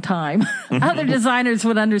unbelievably long time, other designers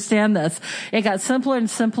would understand this. It got simpler and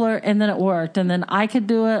simpler, and then it worked. And then I could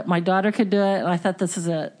do it, my daughter could do it, and I thought, this is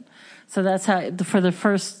it. So that's how, for the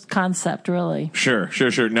first concept, really. Sure.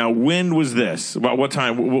 Now, when was this? About what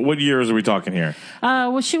time? What years are we talking here?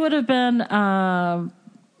 Well, she would have been about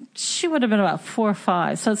 4 or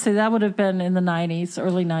 5. So let's say that would have been in the 90s,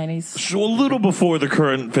 early 90s. So a little before the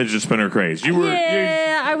current fidget spinner craze.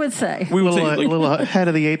 I would say. We would say a little ahead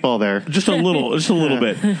of the 8 ball there. Just a little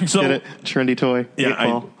bit. So get it? Trendy toy.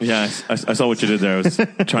 Yeah, I saw what you did there. I was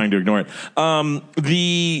trying to ignore it.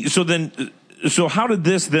 So how did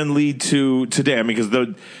this then lead to today? I mean,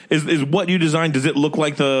 because is what you designed, does it look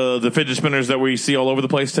like the fidget spinners that we see all over the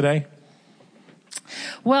place today?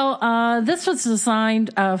 Well, this was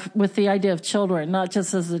designed with the idea of children, not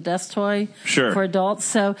just as a desk toy for adults.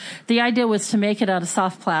 So the idea was to make it out of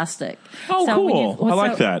soft plastic. Oh, so cool. I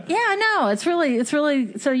like that. Yeah, I know. It's really,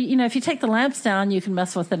 so, if you take the lamps down, you can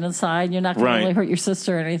mess with it inside. You're not going to really hurt your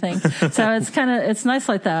sister or anything. So it's nice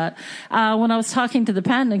like that. When I was talking to the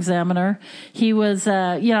patent examiner, he was,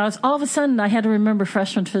 all of a sudden I had to remember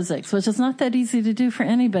freshman physics, which is not that easy to do for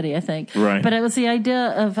anybody, I think. Right. But it was the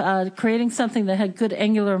idea of creating something that had good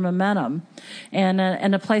angular momentum and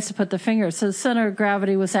a place to put the finger. So the center of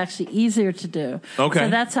gravity was actually easier to do. Okay. So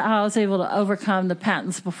that's how I was able to overcome the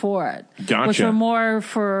patents before it. Gotcha. Which were more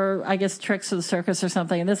for, I guess, tricks of the circus or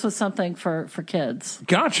something. And this was something for kids.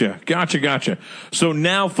 Gotcha. So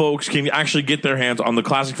now folks can actually get their hands on the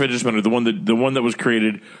classic fidget spinner, the one that was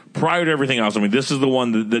created prior to everything else. I mean, this is the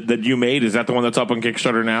one that you made. Is that the one that's up on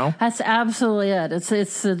Kickstarter now? That's absolutely it.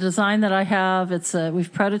 It's the design that I have.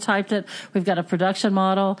 We've prototyped it. We've got a production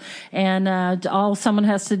model, and all someone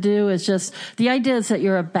has to do is just, the idea is that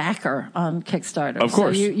you're a backer on Kickstarter. Of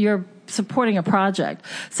course. So you're supporting a project.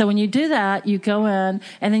 So when you do that, you go in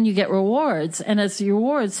and then you get rewards. And as your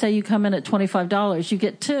rewards, say you come in at $25, you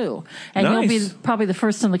get 2. And nice. You'll be probably the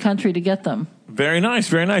first in the country to get them. Very nice.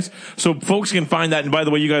 So folks can find that. And by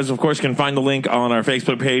the way, you guys, of course, can find the link on our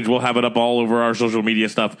Facebook page. We'll have it up all over our social media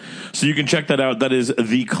stuff. So you can check that out. That is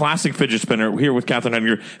the classic fidget spinner here with Catherine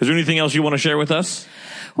Hettinger. Is there anything else you want to share with us?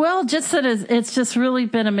 Well, just that it's just really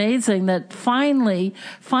been amazing that finally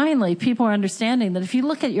people are understanding that if you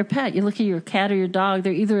look at your pet, you look at your cat or your dog,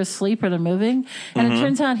 they're either asleep or they're moving. And it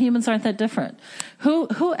turns out humans aren't that different.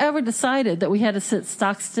 Whoever decided that we had to sit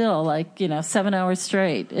stock still, 7 hours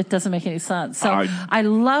straight? It doesn't make any sense. So I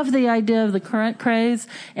love the idea of the current craze,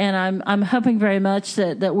 and I'm hoping very much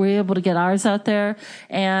that we're able to get ours out there.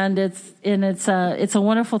 And it's a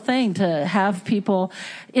wonderful thing to have people.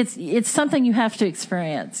 It's something you have to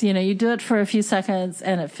experience. You do it for a few seconds,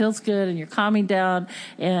 and it feels good, and you're calming down,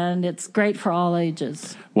 and it's great for all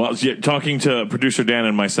ages. Well, talking to producer Dan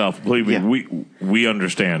and myself, believe me, Yeah. we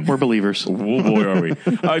understand. We're believers. Oh, boy, are we. All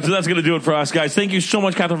right, so that's going to do it for us, guys. Thank you so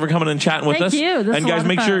much, Catherine, for coming and chatting with us. Thank you. This and was a guys, lot of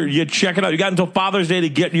make sure fun. you check it out. You got until Father's Day to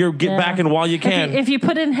get back in while you can. If you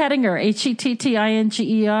put in Hettinger,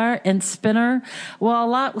 Hettinger, and Spinner, well, a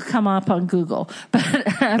lot will come up on Google.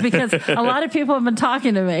 But because a lot of people have been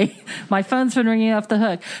talking to me. My phone's been ringing off the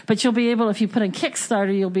hook. But you'll be able, if you put in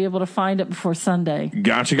Kickstarter, you'll be able to find it before Sunday.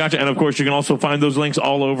 Gotcha. And, of course, you can also find those links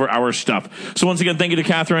all over our stuff. So once again, thank you to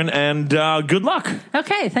Catherine, and good luck.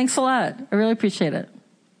 Okay, thanks a lot. I really appreciate it.